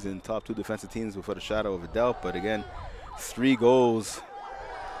regular season. Top 2 defensive teams without a shadow of a doubt. But again, 3 goals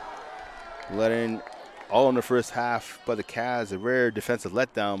let in all in the first half by the Cavs. A rare defensive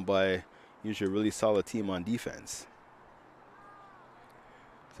letdown by usually a really solid team on defense.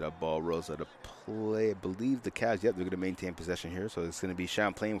 So that ball rolls out of play. I believe the Cavs, yep, they're going to maintain possession here. So it's going to be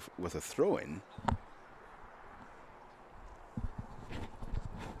Champlain with a throw-in.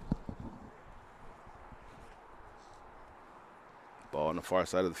 Ball on the far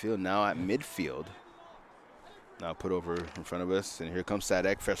side of the field, now at midfield. Now put over in front of us, and here comes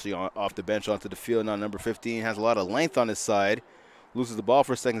Sadek, freshly off the bench onto the field. Now number 15 has a lot of length on his side. Loses the ball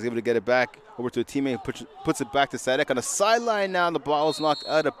for a second, is able to get it back over to a teammate, puts it back to Sadek on the sideline now, and the ball is knocked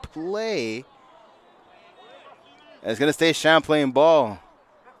out of play. And it's going to stay Champlain ball.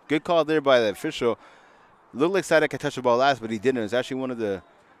 Good call there by the official. Looked like Sadek had touched the ball last, but he didn't. It was actually one of the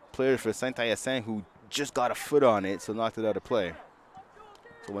players for St-Hyacinthe who just got a foot on it, so knocked it out of play.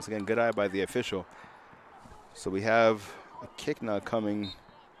 So once again, good eye by the official. So we have a kick now coming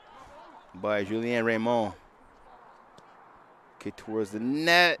by Julien Raymond. Kick towards the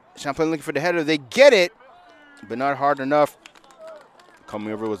net. Champlain looking for the header. They get it, but not hard enough.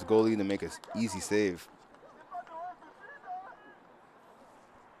 Coming over was the goalie to make an easy save.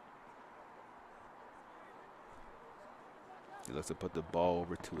 He looks to put the ball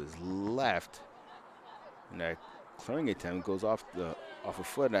over to his left. And that clearing attempt goes off a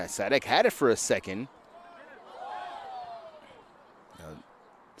foot. And Sadek had it for a second.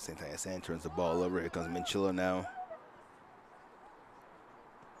 St-Hyacinthe turns the ball over. Here comes Minchilla now.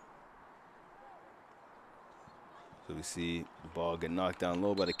 So we see the ball get knocked down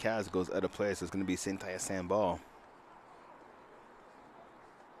low by the Cavs, goes out of play, so it's going to be St-Hyacinthe ball.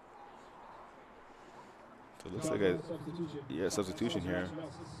 So it looks like a substitution here.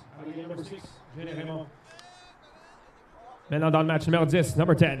 Maintenant dans le match numéro 10,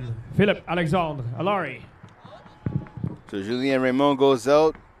 number 10, Philippe Alexandre Alari. So Julien Raymond goes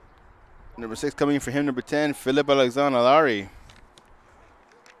out. Number 6 coming in for him, number 10, Philippe Alexandre Alari.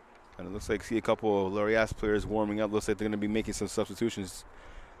 And it looks like see a couple of Laureate's players warming up. Looks like they're going to be making some substitutions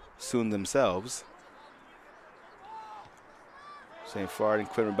soon themselves. St-Fard and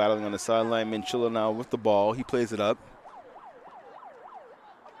Quinton battling on the sideline. Minchilla now with the ball. He plays it up.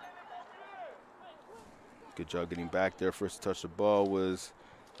 Good job getting back there. First to touch the ball was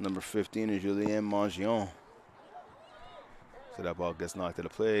number 15, Julien Mangion. So that ball gets knocked out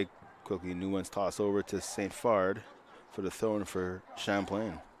of play. Quickly, new one's tossed over to St-Fard for the throw-in for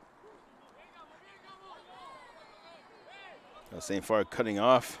Champlain. Now St-Fard cutting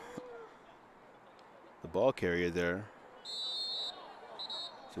off the ball carrier there.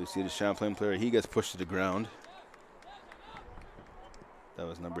 So you see the Champlain player, he gets pushed to the ground. That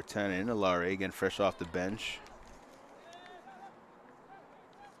was number 10 in Alari, again fresh off the bench.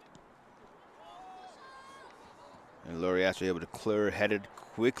 And Laureates are able to clear, headed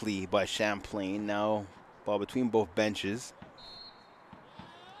quickly by Champlain. Now ball between both benches.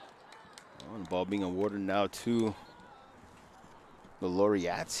 Oh, and the ball being awarded now to the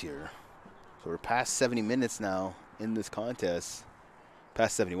Laureates here. So we're past 70 minutes now in this contest.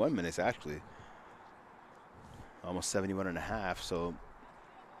 Past 71 minutes, actually. Almost 71 and a half. So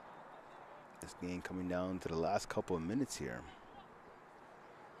this game coming down to the last couple of minutes here.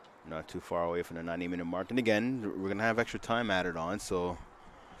 Not too far away from the 90-minute mark. And again, we're going to have extra time added on. So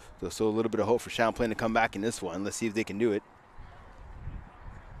there's still a little bit of hope for Champlain to come back in this one. Let's see if they can do it.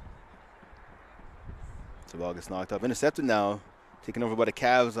 So the ball gets knocked up. Intercepted now. Taken over by the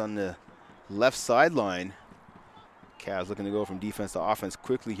Cavs on the left sideline. Cavs looking to go from defense to offense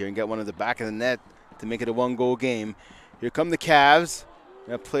quickly here and get one at the back of the net to make it a one-goal game. Here come the Cavs.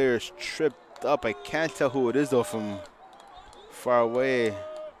 That player is tripped up. I can't tell who it is, though, from far away.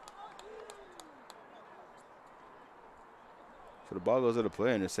 So the ball goes to the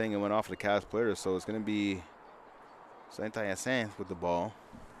player, and they're saying it went off the Cavs player, so it's going to be St-Hyacinthe with the ball.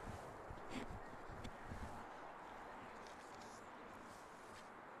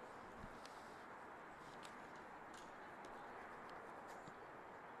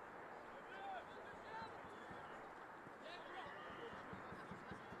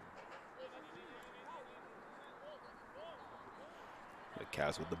 The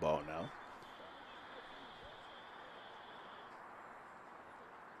Cavs with the ball now.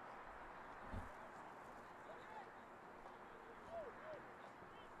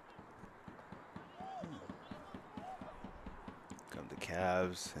 Come the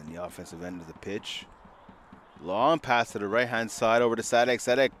Cavs and the offensive end of the pitch. Long pass to the right-hand side over to Sadek.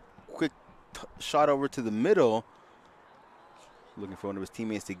 Sadek, quick shot over to the middle. Looking for one of his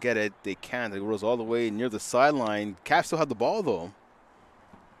teammates to get it. They can't. It rolls all the way near the sideline. Cavs still have the ball, though.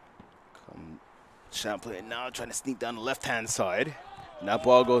 Champlain now trying to sneak down the left-hand side. And that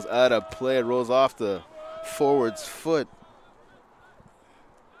ball goes out of play. It rolls off the forward's foot.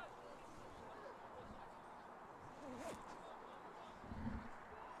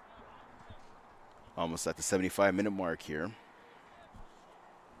 Almost at the 75-minute mark here.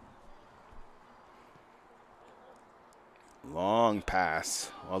 Long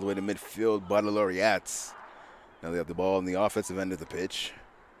pass all the way to midfield by the Laureates. Now they have the ball on the offensive end of the pitch.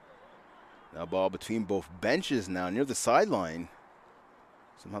 Now ball between both benches now near the sideline.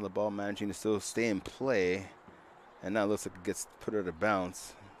 Somehow the ball managing to still stay in play. And now it looks like it gets put out of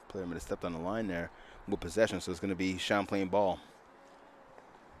bounds. Player might have stepped on the line there with possession, so it's going to be Champlain ball.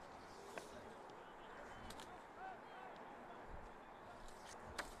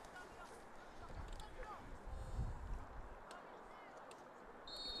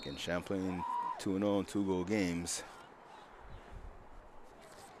 Again, Champlain 2-0 in 2-goal games.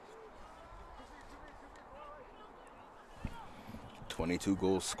 $22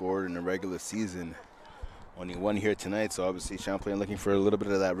 goals scored in the regular season. Only one here tonight, so obviously Champlain looking for a little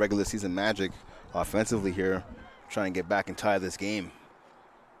bit of that regular season magic offensively here, trying to get back and tie this game.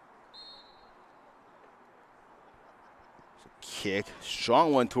 Kick,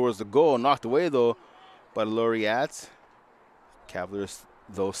 strong one towards the goal, knocked away though by the Laureates. Cavaliers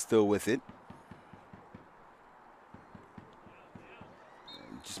though still with it.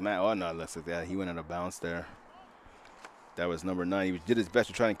 Just oh no, looks like that. He went out of bounds there. That was number 9. He did his best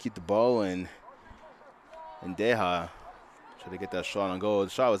to try and keep the ball in. And Deha tried to get that shot on goal. The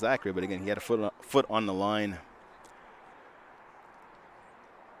shot was accurate, but again, he had a foot on the line.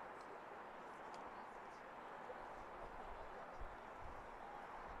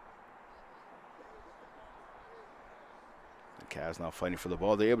 The Cavs now fighting for the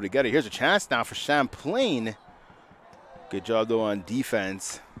ball. They're able to get it. Here's a chance now for Champlain. Good job, though, on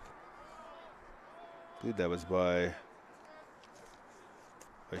defense. I believe that was by...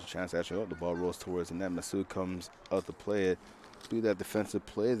 There's a chance actually. Oh, the ball rolls towards the net. Masood comes out to play it. Do that defensive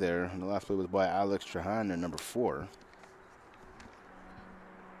play there. And the last play was by Alex Trahan, number 4.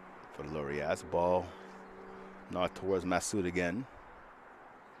 For the Laureates. Ball knocked towards Masood again.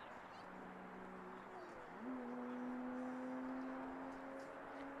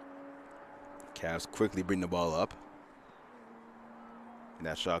 Cavs quickly bring the ball up. And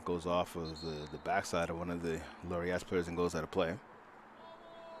that shot goes off of the backside of one of the Laureates players and goes out of play.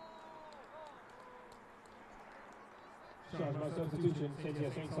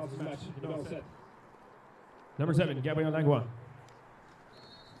 Number 7, Gabriel Langlois.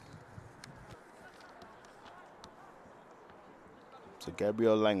 So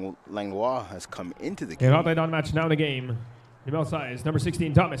Gabriel Langlois has come into the Il game. rentre dans le match, now in the game. Numéro 16, number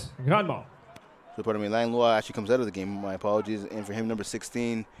 16, Thomas Grandmont. So pardon me, Langlois actually comes out of the game. My apologies. And for him, number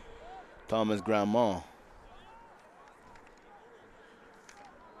 16, Thomas Grandmont.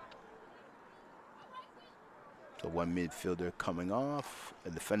 So one midfielder coming off, a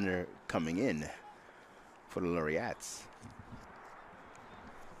defender coming in for the Laureates.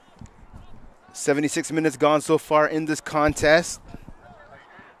 76 minutes gone so far in this contest.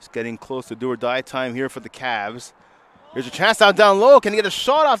 It's getting close to do or die time here for the Cavs. There's a chance out down low. Can he get a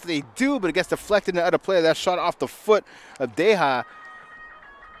shot off? They do, but it gets deflected and out of play. That shot off the foot of Deha.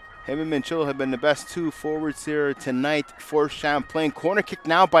 Him and Minchillo have been the best 2 forwards here tonight for Champlain. Corner kick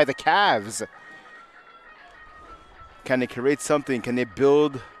now by the Cavs. Can they create something? Can they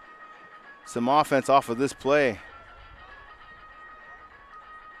build some offense off of this play?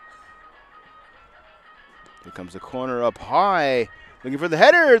 Here comes the corner up high. Looking for the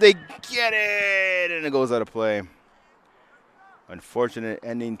header. They get it. And it goes out of play. Unfortunate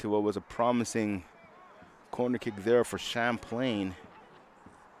ending to what was a promising corner kick there for Champlain.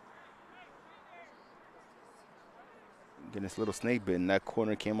 Getting this little snake bit, and that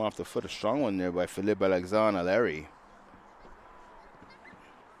corner came off the foot. A strong one there by Philippe Alexandre Larry.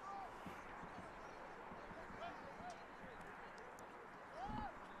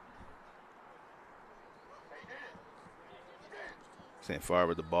 St. Far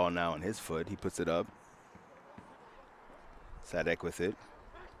with the ball now on his foot. He puts it up. Sadek with it.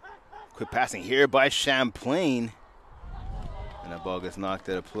 Quick passing here by Champlain. And that ball gets knocked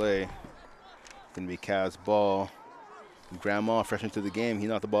out of play. It's going to be Cavs' ball. Grandma fresh into the game. He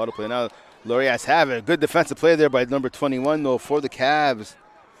knocked the ball to play. Now Laureates have it. Good defensive play there by number 21, though, for the Cavs.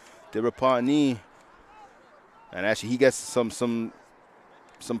 De Repentigny. And actually, he gets some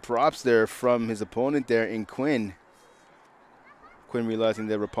props there from his opponent there in Quinn. Quinn realizing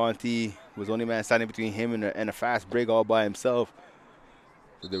that Repentigny was the only man standing between him and a fast break all by himself.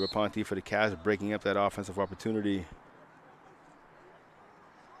 So the Repentigny for the Cavs breaking up that offensive opportunity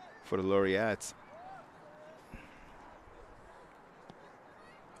for the Laureates.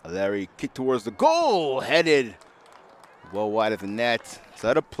 Larry kick towards the goal, headed well wide of the net. It's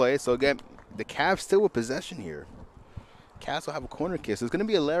out of play. So again, the Cavs still with possession here. Cavs will have a corner kick. So it's going to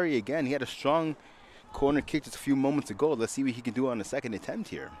be a Larry again. He had a strong corner kick just a few moments ago. Let's see what he can do on the second attempt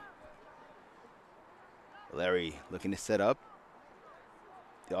here. Larry looking to set up.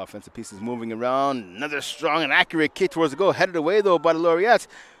 The offensive piece is moving around. Another strong and accurate kick towards the goal. Headed away, though, by the Laureates.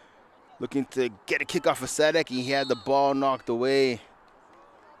 Looking to get a kick off of Sadek. He had the ball knocked away.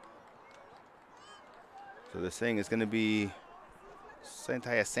 So they're saying it's going to be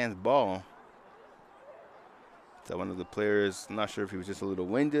St-Hyacinthe ball. So one of the players, I'm not sure if he was just a little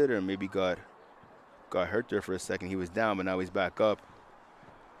winded or maybe got hurt there for a second. He was down, but now he's back up.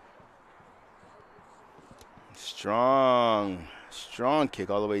 Strong kick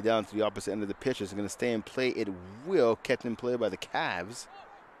all the way down to the opposite end of the pitch. It's going to stay in play. It will. Kept in play by the Cavs.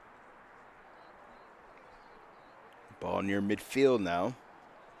 Ball near midfield now.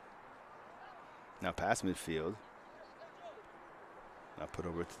 Now past midfield. Now put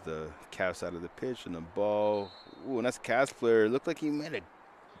over to the Cavs side of the pitch, and the ball. Ooh, and that's a Cavs player. Looked like he might have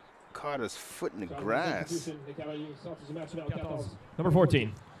caught his foot in the grass. Number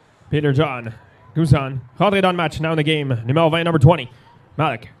 14, Peter John Guzan. Rentré dans le match, now in the game. Numéro 20, number 20,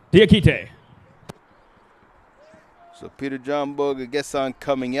 Malik Diakite. So Peter John Boga gets on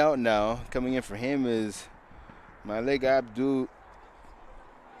coming out now. Coming in for him is Malik Abdul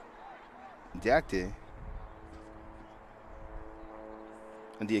Diakite.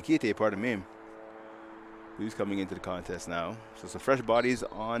 And Diakite, pardon me. Who's coming into the contest now. So some fresh bodies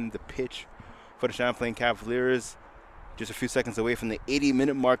on the pitch for the Champlain Cavaliers. Just a few seconds away from the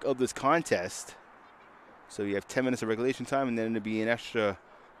 80-minute mark of this contest. So you have 10 minutes of regulation time, and then it'll be an extra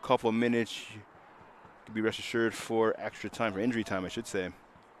couple of minutes. You can be rest assured for extra time, for injury time, I should say.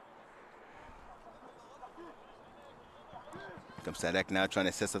 Comes Sadek now trying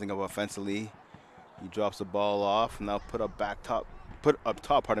to set something up offensively. He drops the ball off. Now put up top, to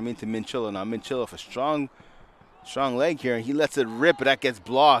Minchilla. Now Minchilla for strong leg here, and he lets it rip, but that gets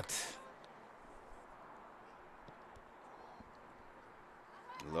blocked.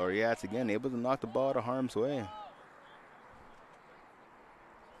 Laureates again able to knock the ball out of harm's way.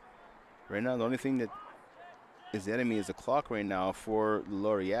 Right now, the only thing that is the enemy is the clock right now for the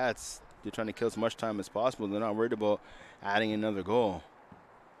Laureates. They're trying to kill as much time as possible. They're not worried about adding another goal.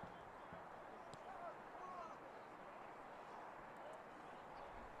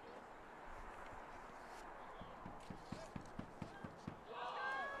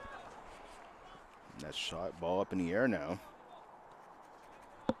 That shot, ball up in the air now.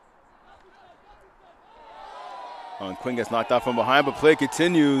 Oh, and Quinn gets knocked out from behind, but play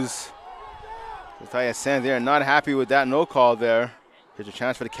continues. St-Hyacinthe there, not happy with that no call there. Here's a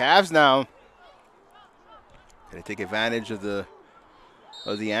chance for the Cavs now. Gonna take advantage of the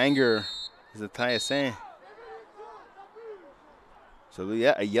anger of St-Hyacinthe. So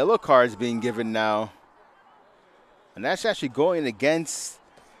yeah, a yellow card is being given now. And that's actually going against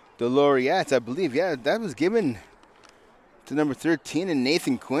the Laureates, I believe. Yeah, that was given to number 13 and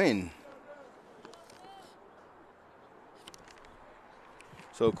Nathan Quinn.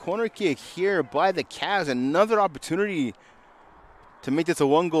 So corner kick here by the Cavs. Another opportunity to make this a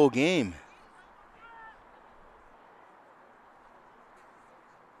one-goal game.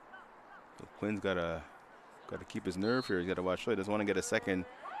 So Quinn's got to keep his nerve here. He's got to watch out. He doesn't want to get a second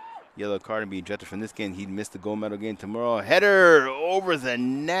yellow card and be ejected from this game. He'd miss the gold medal game tomorrow. Header over the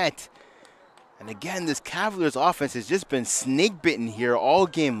net. And again, this Cavaliers offense has just been snake bitten here all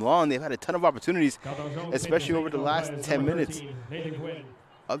game long. They've had a ton of opportunities, especially over the last 10 minutes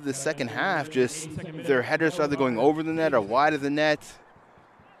of the second half. Just their headers are either going over the net or wide of the net.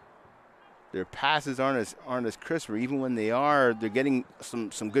 Their passes aren't as crisp, or even when they are, they're getting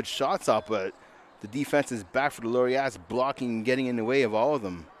some good shots up, but the defense is back for the Laureates, blocking and getting in the way of all of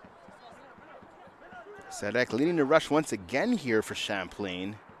them. Sadek leading the rush once again here for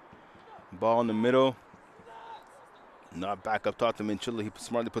Champlain. Ball in the middle. Not back up top to Minchilla. He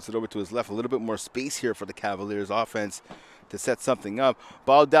smartly puts it over to his left. A little bit more space here for the Cavaliers offense to set something up.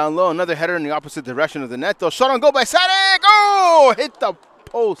 Ball down low. Another header in the opposite direction of the net, though. Shot on goal by Sadek. Oh! Hit the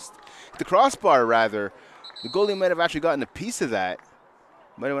post. The crossbar, rather. The goalie might have actually gotten a piece of that.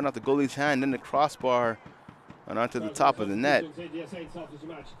 Might have went off the goalie's hand, then the crossbar and onto the top of the net.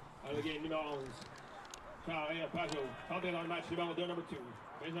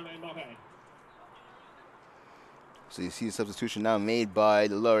 So you see the substitution now made by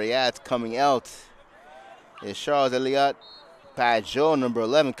the Laureates. Coming out is Charles Elliott Pajot, number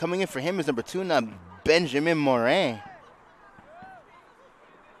 11. Coming in for him is number 2 now, Benjamin Morin.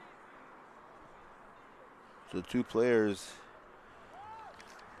 So 2 players.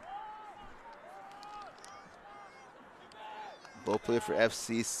 Both play for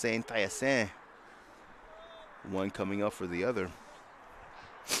FC St-Hyacinthe. One coming up for the other.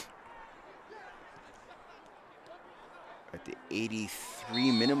 At the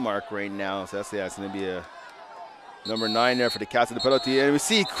 83-minute mark right now. So that's going to be a number 9 there for the Cats of the penalty. And we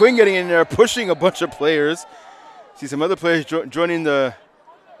see Quinn getting in there, pushing a bunch of players. See some other players joining the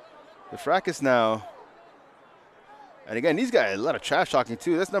fracas now. And again, these guys, a lot of trash talking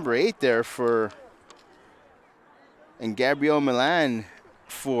too. That's number 8 there for, and Gabriel Milan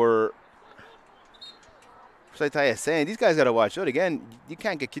for St-Hyacinthe. These guys got to watch out. Again, you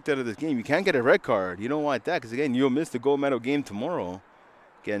can't get kicked out of this game. You can't get a red card. You don't want that because, again, you'll miss the gold medal game tomorrow.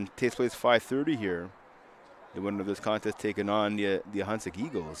 Again, takes place 5:30 here. The winner of this contest taking on the Hunsick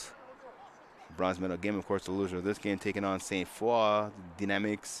Eagles. Bronze medal game, of course, the loser of this game taking on St. Foy,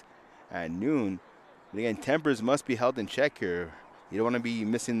 Dynamics at noon. But again, tempers must be held in check here. You don't want to be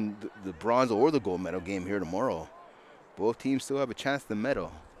missing the bronze or the gold medal game here tomorrow. Both teams still have a chance to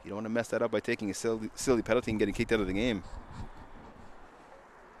medal. You don't want to mess that up by taking a silly penalty and getting kicked out of the game.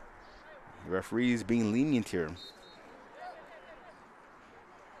 The referees being lenient here.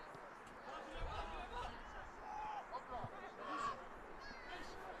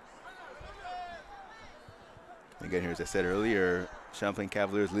 Again, here, as I said earlier, Champlain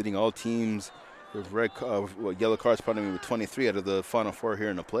Cavaliers leading all teams with yellow cards, with 23 out of the final 4 here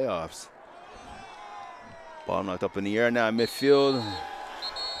in the playoffs. Ball knocked up in the air now in midfield.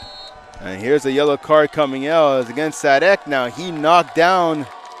 And here's a yellow card coming out. It's against Sadek now. He knocked down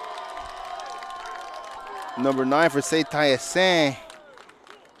number 9 for St-Hyacinthe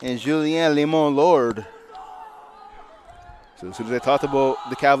and Julien Limon Lord. So as soon as I talked about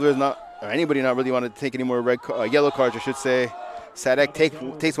the Cavaliers or anybody not really wanted to take any more yellow cards, I should say, Sadek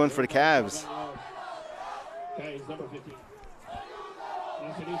takes one for the Cavs. Okay, it's number 15.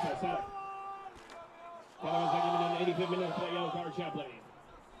 Yellow card, Champlain.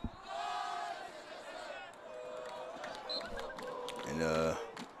 And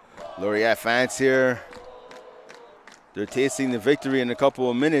Laureate fans here, they're tasting the victory in a couple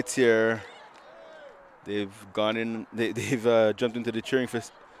of minutes here. They've gone in, they've jumped into the cheering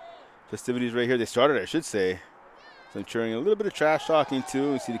festivities right here. They started, I should say. Some cheering, a little bit of trash talking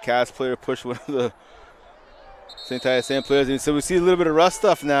too. We see the Cavs player push one of the St-Hyacinthe players. And so we see a little bit of rough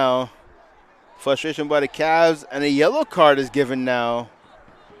stuff now. Frustration by the Cavs, and a yellow card is given now.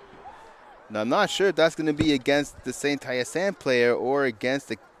 Now, I'm not sure if that's going to be against the St-Hyacinthe player or against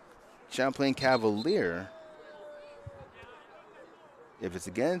the Champlain Cavalier. If it's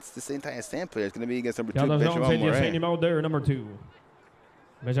against the St-Hyacinthe player, it's going to be against number 2, Benjamin Morin. Numéro number 2.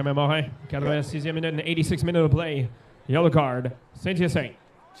 Benjamin Morin, 86e minute and 86 minutes of play. Yellow card, Saint-Hyacinthe.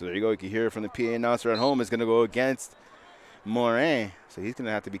 So there you go. You can hear it from the PA announcer at home. It's going to go against Morin. So he's going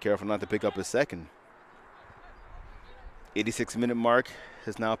to have to be careful not to pick up his second. 86-minute mark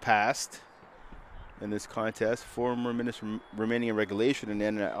has now passed in this contest. 4 more minutes remaining in regulation, and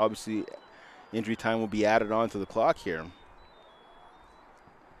then obviously injury time will be added on to the clock here.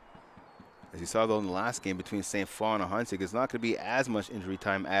 As you saw, though, in the last game between St. Foy and Hunsick, it's not going to be as much injury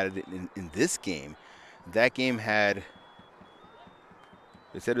time added in this game. That game had,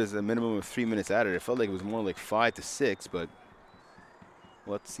 they said it was a minimum of 3 minutes added. It felt like it was more like 5 to 6, but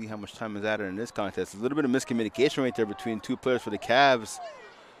we'll have to see how much time is added in this contest. A little bit of miscommunication right there between 2 players for the Cavs.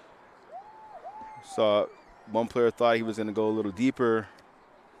 Saw one player thought he was going to go a little deeper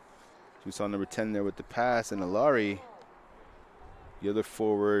We saw number 10 there with the pass, and Alari, the other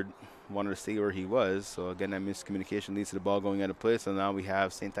forward, wanted to stay where he was. So again, that miscommunication leads to the ball going out of play. So now we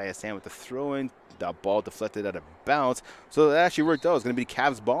have St-Hyacinthe with the throw-in. That ball deflected out of bounds. So that actually worked out. It's going to be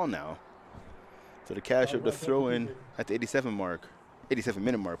Cavs' ball now. So the Cavs should have the throw-in at the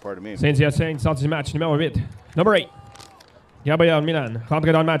 87-minute mark, pardon me. Saint-Hyacinthe sorti du match, numéro 8. Number 8. Gabriel Milan,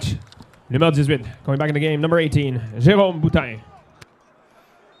 rentré dans le match. Numéro 18, coming back in the game, number 18, Jérôme Boutin.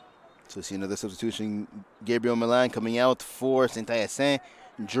 So see another substitution. Gabriel Milan coming out for St-Hyacinthe.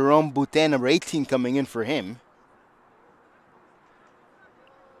 Jerome Boutin, number 18, coming in for him.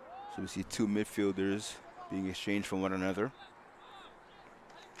 So we see two midfielders being exchanged from one another.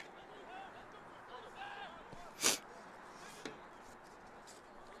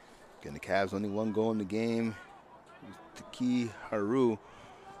 Again, the Cavs only one goal in the game. Taki Haru.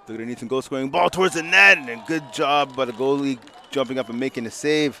 They're going to need some goal scoring. Ball towards the net, and a good job by the goalie jumping up and making the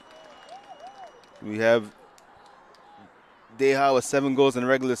save. We have Deha with 7 goals in the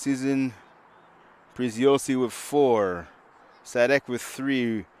regular season. Preziosi with 4. Sadek with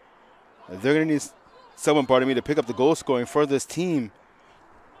 3. They're going to need someone, pardon me, to pick up the goal scoring for this team.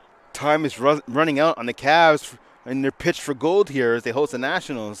 Time is running out on the Cavs, and they're pitched for gold here as they host the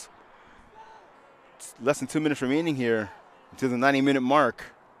Nationals. It's less than 2 minutes remaining here until the 90-minute mark.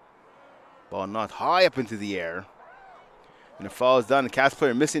 Ball knocked high up into the air. And the foul is done. The Cavs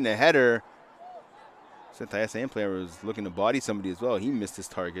player missing the header. St-Hyacinthe player was looking to body somebody as well. He missed his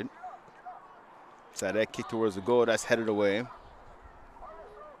target. Sadek kick towards the goal. That's headed away.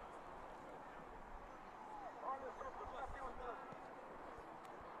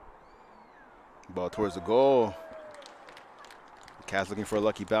 Ball towards the goal. The Cavs looking for a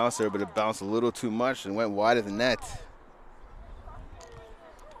lucky bouncer, but it bounced a little too much and went wide of the net.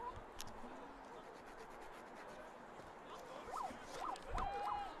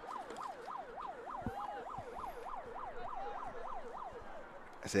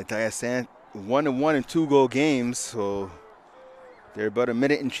 St-Hyacinthe 1-1 in 2-goal games, so they're about a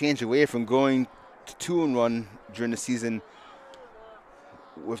minute and change away from going to 2-1 during the season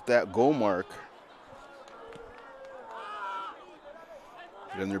with that goal mark.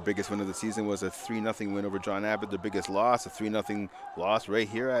 Then their biggest win of the season was a 3-0 win over John Abbott. Their biggest loss, a 3-0 loss right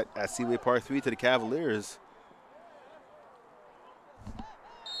here at Seaway Park 3 to the Cavaliers.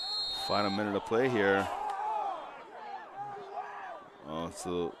 Final minute of play here.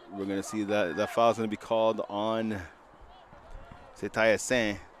 So we're going to see that foul is going to be called on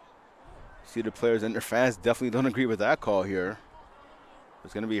St-Hyacinthe. See, the players and their fans definitely don't agree with that call here.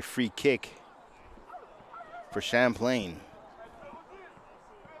 There's going to be a free kick for Champlain.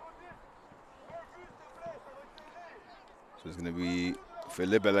 So it's going to be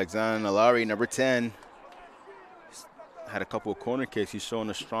Philippe Alexandre Alari, number 10. He's had a couple of corner kicks. He's showing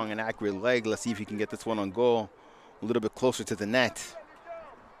a strong and accurate leg. Let's see if he can get this one on goal a little bit closer to the net.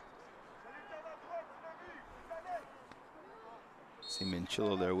 See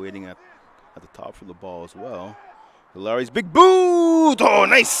Minchillo there waiting at the top for the ball as well. Alari's big boot! Oh,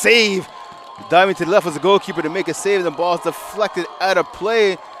 nice save! Diving to the left was the goalkeeper to make a save. The ball's deflected out of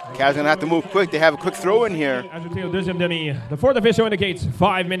play. Cavs gonna have to move quick. They have a quick throw in here. The fourth official indicates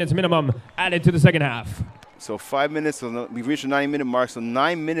 5 minutes minimum added to the second half. So 5 minutes, so we've reached the 90-minute mark. So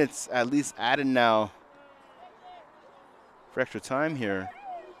 9 minutes at least added now for extra time here.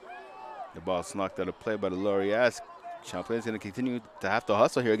 The ball's knocked out of play by the Laureates. Champlain's gonna continue to have to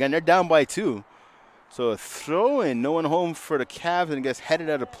hustle here. Again, they're down by 2. So a throw in, no one home for the Cavs, and it gets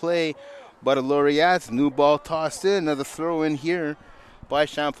headed out of play by the Laureates. New ball tossed in, another throw in here by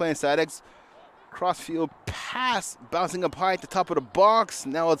Champlain. Sadek's crossfield pass bouncing up high at the top of the box.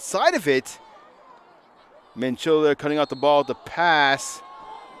 Now outside of it, Minchillo cutting out the ball to pass.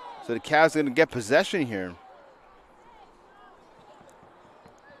 So the Cavs are going to get possession here.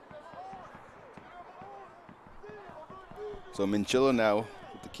 So Minchillo now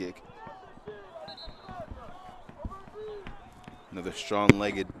with the kick. Another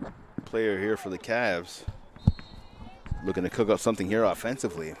strong-legged player here for the Cavs. Looking to cook up something here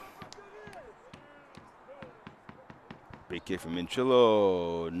offensively. Big kick from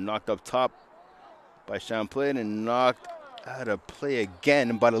Minchillo. Knocked up top by Champlain and knocked out of play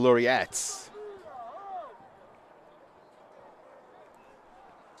again by the Laureates.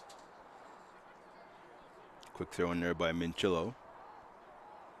 Quick throw in there by Minchillo.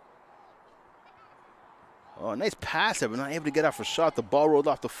 Oh, nice pass there, but not able to get off a shot. The ball rolled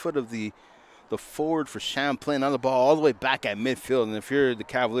off the foot of the forward for Champlain. On the ball all the way back at midfield. And if you're the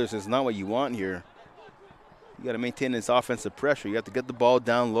Cavaliers, it's not what you want here. You got to maintain this offensive pressure. You have to get the ball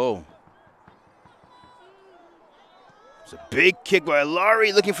down low. It's a big kick by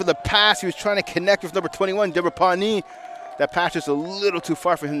Laurie looking for the pass. He was trying to connect with number 21, Deborah. That pass is a little too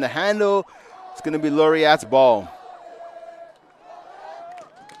far for him to handle. It's going to be Laureate's ball.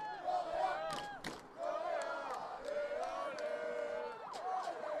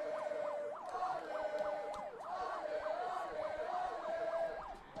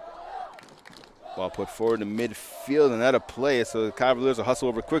 Ball put forward in midfield and out of play, so the Cavaliers will hustle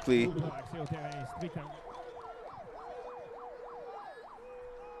over quickly.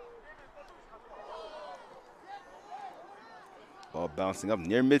 Ball bouncing up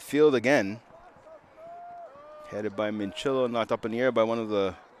near midfield again. Headed by Minchillo, knocked up in the air by one of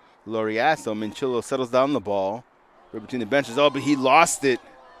the Laureates. So Minchillo settles down the ball. Right between the benches. Oh, but he lost it.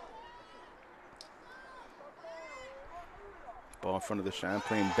 Ball in front of the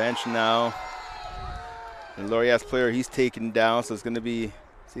Champlain bench now. And Laureate's player, he's taken down, so it's going to be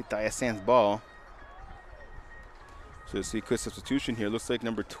St-Hyacinthe's ball. So you'll see a quick substitution here. Looks like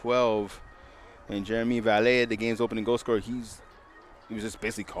number 12 and Jeremy Valet, the game's opening goal scorer, he was just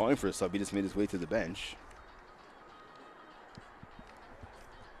basically calling for a sub. He just made his way to the bench.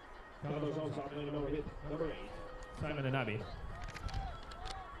 Number 8, Simon and Abby.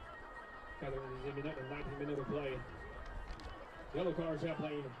 Yellow card,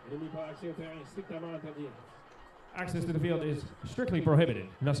 Champlain. Access to the field is strictly prohibited.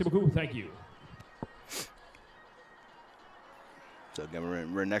 Merci beaucoup. Thank you. So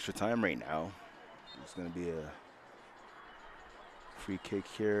again, we're in extra time right now. It's going to be a free kick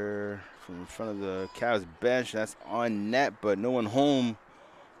here from in front of the Cavs bench. That's on net, but no one home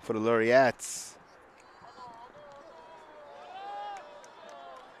for the Laureates.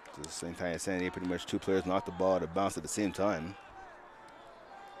 So St-Hyacinthe, pretty much two players knocked the ball to bounce at the same time.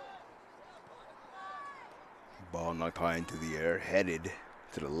 Ball knocked high into the air, headed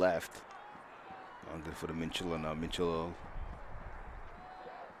to the left. Good for the Minchillo now. Minchillo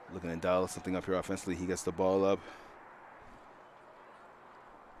looking to dial something up here offensively. He gets the ball up.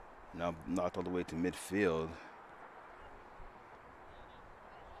 Now knocked all the way to midfield.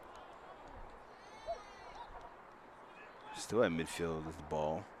 Still at midfield is the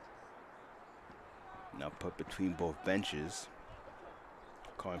ball. Now put between both benches.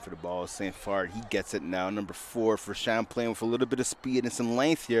 Calling for the ball, St. Fard. He gets it now. Number 4 for Champlain with a little bit of speed and some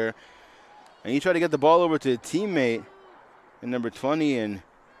length here. And he tried to get the ball over to a teammate in number 20 and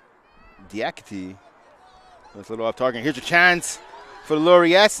Diakity. That's a little off target. Here's a chance for the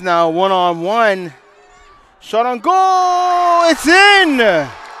Laureates now. One-on-one. Shot on goal. It's in.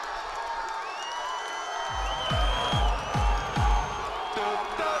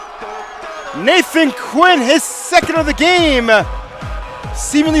 Nathan Quinn, his second of the game,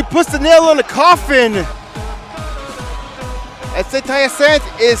 seemingly puts the nail on the coffin. And St-Hyacinthe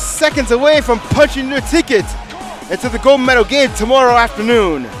is seconds away from punching their ticket into the gold medal game tomorrow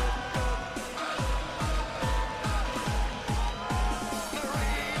afternoon.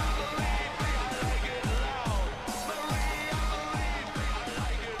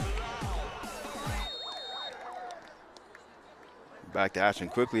 Back to action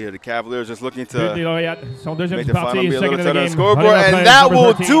quickly here. The Cavaliers just looking to make the final be a little tighter on the scoreboard, and that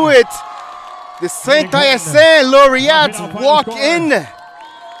will do it. The St-Hyacinthe Laureates walk in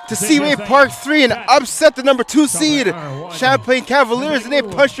to Seaway Park 3 and upset the number 2 seed Champlain Cavaliers, and they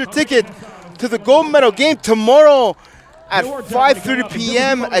punch their ticket to the gold medal game tomorrow at 5:30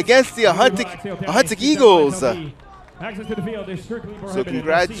 p.m. against the St-Hyacinthe Eagles. So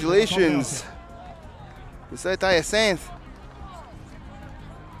congratulations to St-Hyacinthe.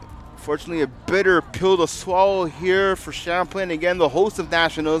 Fortunately, a bitter pill to swallow here for Champlain. Again, the host of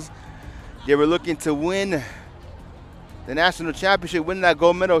Nationals. They were looking to win the National Championship, win that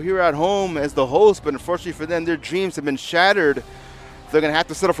gold medal here at home as the host, but unfortunately for them, their dreams have been shattered. They're going to have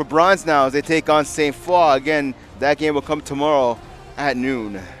to settle for bronze now as they take on St. Foy. Again, that game will come tomorrow at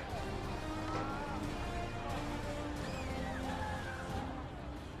noon.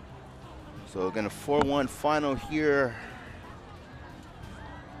 So again, a 4-1 final here.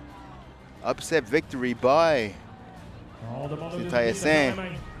 Upset victory by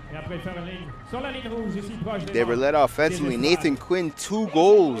St-Hyacinthe. They were led offensively. Nathan Quinn, 2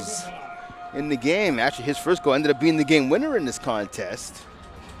 goals in the game. Actually, his first goal ended up being the game winner in this contest.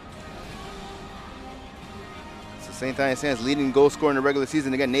 So St-Hyacinthe's leading goal scorer in the regular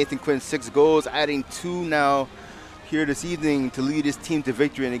season. Again, Nathan Quinn, 6 goals, adding 2 now here this evening to lead his team to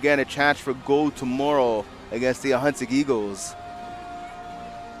victory. And again, a chance for gold tomorrow against the St-Hyacinthe Eagles.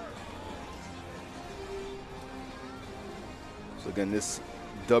 So again, this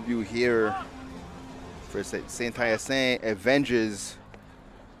W here for St-Hyacinthe avenges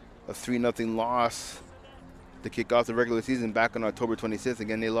a 3-0 loss to kick off the regular season back on October 26th.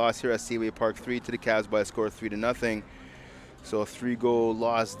 Again, they lost here at Seaway Park 3 to the Cavs by a score of 3-0. So a 3-goal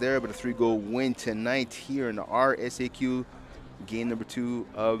loss there, but a 3-goal win tonight here in the RSEQ game number 2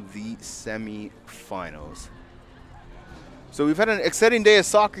 of the semifinals. So we've had an exciting day of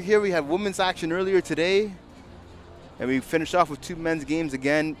soccer here. We had women's action earlier today, and we finished off with 2 men's games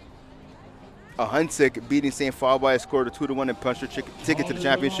again. St-Hyacinthe beating St-Hyacinthe by a score of 2-1 and punched their ticket to the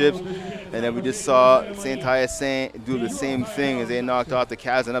championships. And then we just saw St-Hyacinthe do the same thing as they knocked off the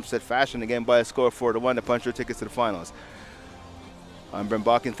Cavs in upset fashion again by a score of 4-1 to punch their tickets to the finals. I'm Brent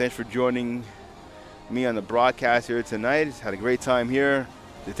Bakken. Thanks for joining me on the broadcast here tonight. Had a great time here.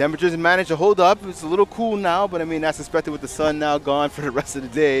 The temperatures managed to hold up. It's a little cool now, but I mean, that's expected with the sun now gone for the rest of the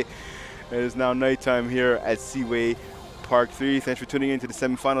day. It is now nighttime here at Seaway Park 3. Thanks for tuning in to the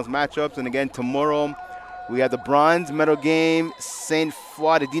semifinals matchups. And again, tomorrow we have the bronze medal game,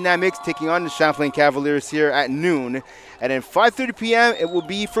 St-Foy, the Dynamics taking on the Champlain Cavaliers here at noon. And then 5:30 p.m. it will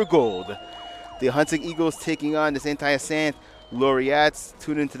be for gold. The Hunting Eagles taking on the St-Hyacinthe Laureates.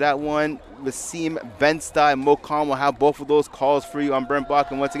 Tune into that one. Wasim Bensta and Mo Khan will have both of those calls for you. I'm Brent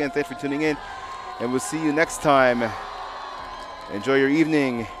Bach, and once again, thanks for tuning in. And we'll see you next time. Enjoy your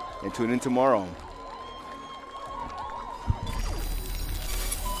evening and tune in tomorrow.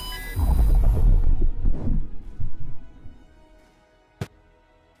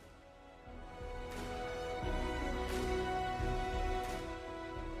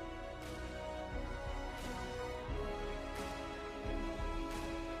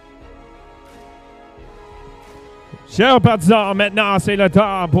 Chers partisans, maintenant c'est le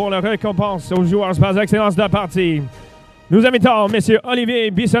temps pour la récompense aux joueurs par excellence de la partie. Nous invitons M.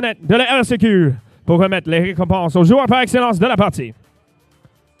 Olivier Bissonnette de la RSEQ pour remettre les récompenses aux joueurs par excellence de la partie.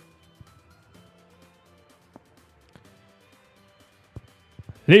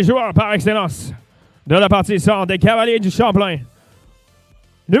 Les joueurs par excellence de la partie sont des Cavaliers du Champlain.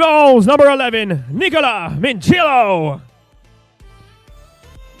 Numéro 11, number 11, Nicolas Minchillo.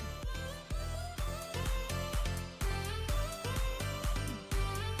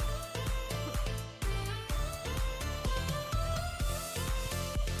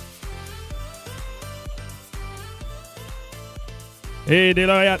 Et des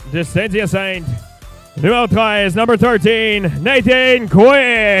lauréats de Saint-Hyacinthe. Numéro 13, number 13, Nathan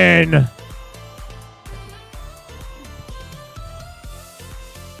Quinn.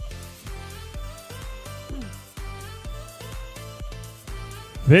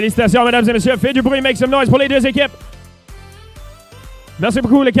 Félicitations, mesdames et messieurs. Faites du bruit, make some noise pour les deux équipes. Merci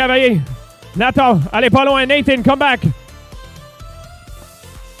beaucoup, les cavaliers. Nathan, allez pas loin. Nathan, come back.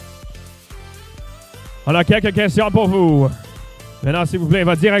 On a quelques questions pour vous. Maintenant, s'il vous plaît,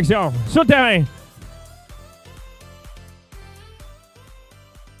 votre direction sur le terrain.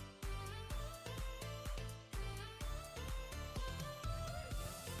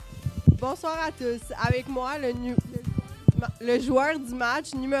 Bonsoir à tous. Avec moi, le joueur du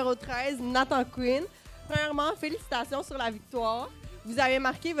match, numéro 13, Nathan Quinn. Premièrement, félicitations sur la victoire. Vous avez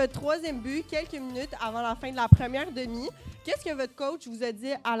marqué votre 3e but quelques minutes avant la fin de la première demi. Qu'est-ce que votre coach vous a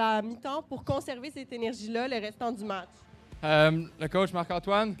dit à la mi-temps pour conserver cette énergie-là le restant du match? Le coach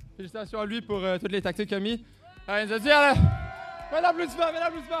Marc-Antoine, félicitations à lui pour toutes les tactiques qu'il a mis. Il nous a dit, mets l'applaudissement.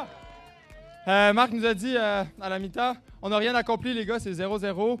 Marc nous a dit à la mi-temps, on n'a rien accompli les gars, c'est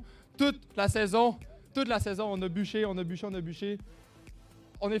 0-0. Toute la saison, on a bûché.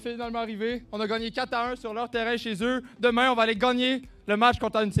 On est finalement arrivé, on a gagné 4-1 sur leur terrain chez eux. Demain, on va aller gagner le match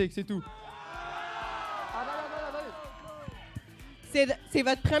contre St-Hyacinthe, c'est tout. C'est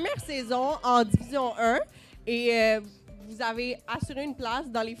votre première saison en Division 1 et vous avez assuré une place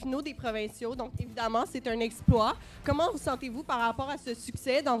dans les finaux des provinciaux, donc évidemment, c'est un exploit. Comment vous sentez-vous par rapport à ce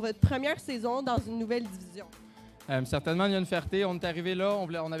succès dans votre première saison dans une nouvelle division? Certainement, il y a une fierté. On est arrivé là,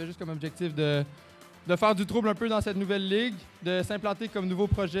 on avait juste comme objectif de faire du trouble un peu dans cette nouvelle ligue, de s'implanter comme nouveau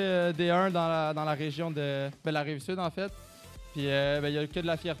projet D1 dans la région de la Rive-Sud, en fait. Puis, il n'y a que de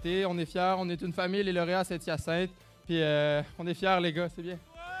la fierté. On est fiers. On est une famille, les lauréats à Saint-Hyacinthe. Puis, on est fiers, les gars. C'est bien.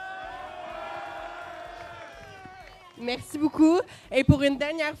 Merci beaucoup. Et pour une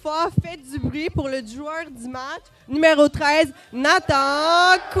dernière fois, faites du bruit pour le joueur du match, numéro 13,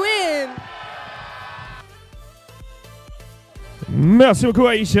 Nathan Quinn. Merci beaucoup,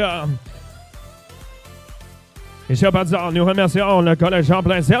 Aïcha. Et chers partisans, nous remercions le Collège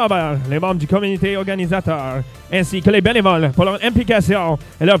Champlain St-Lambert, les membres du comité organisateur, ainsi que les bénévoles pour leur implication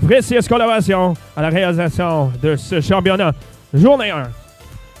et leur précieuse collaboration à la réalisation de ce championnat journée 1.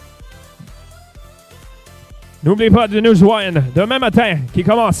 N'oubliez pas de nous joindre demain matin qui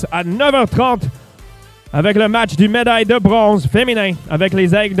commence à 9h30 avec le match du médaille de bronze féminin avec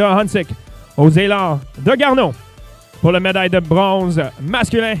les Aigles de St-Hyacinthe aux élans de Garneau. Pour la médaille de bronze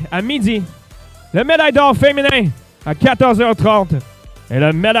masculin à midi. Le médaille d'or féminin à 14h30. Et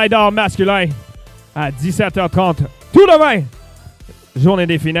le médaille d'or masculin à 17h30. Tout demain, journée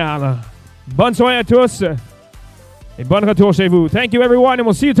des finales. Bonne soirée à tous et bon retour chez vous. Thank you everyone and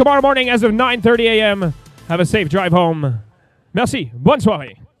we'll see you tomorrow morning as of 9:30 a.m. Have a safe drive home. Merci. Bonne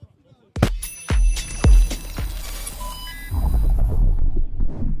soirée.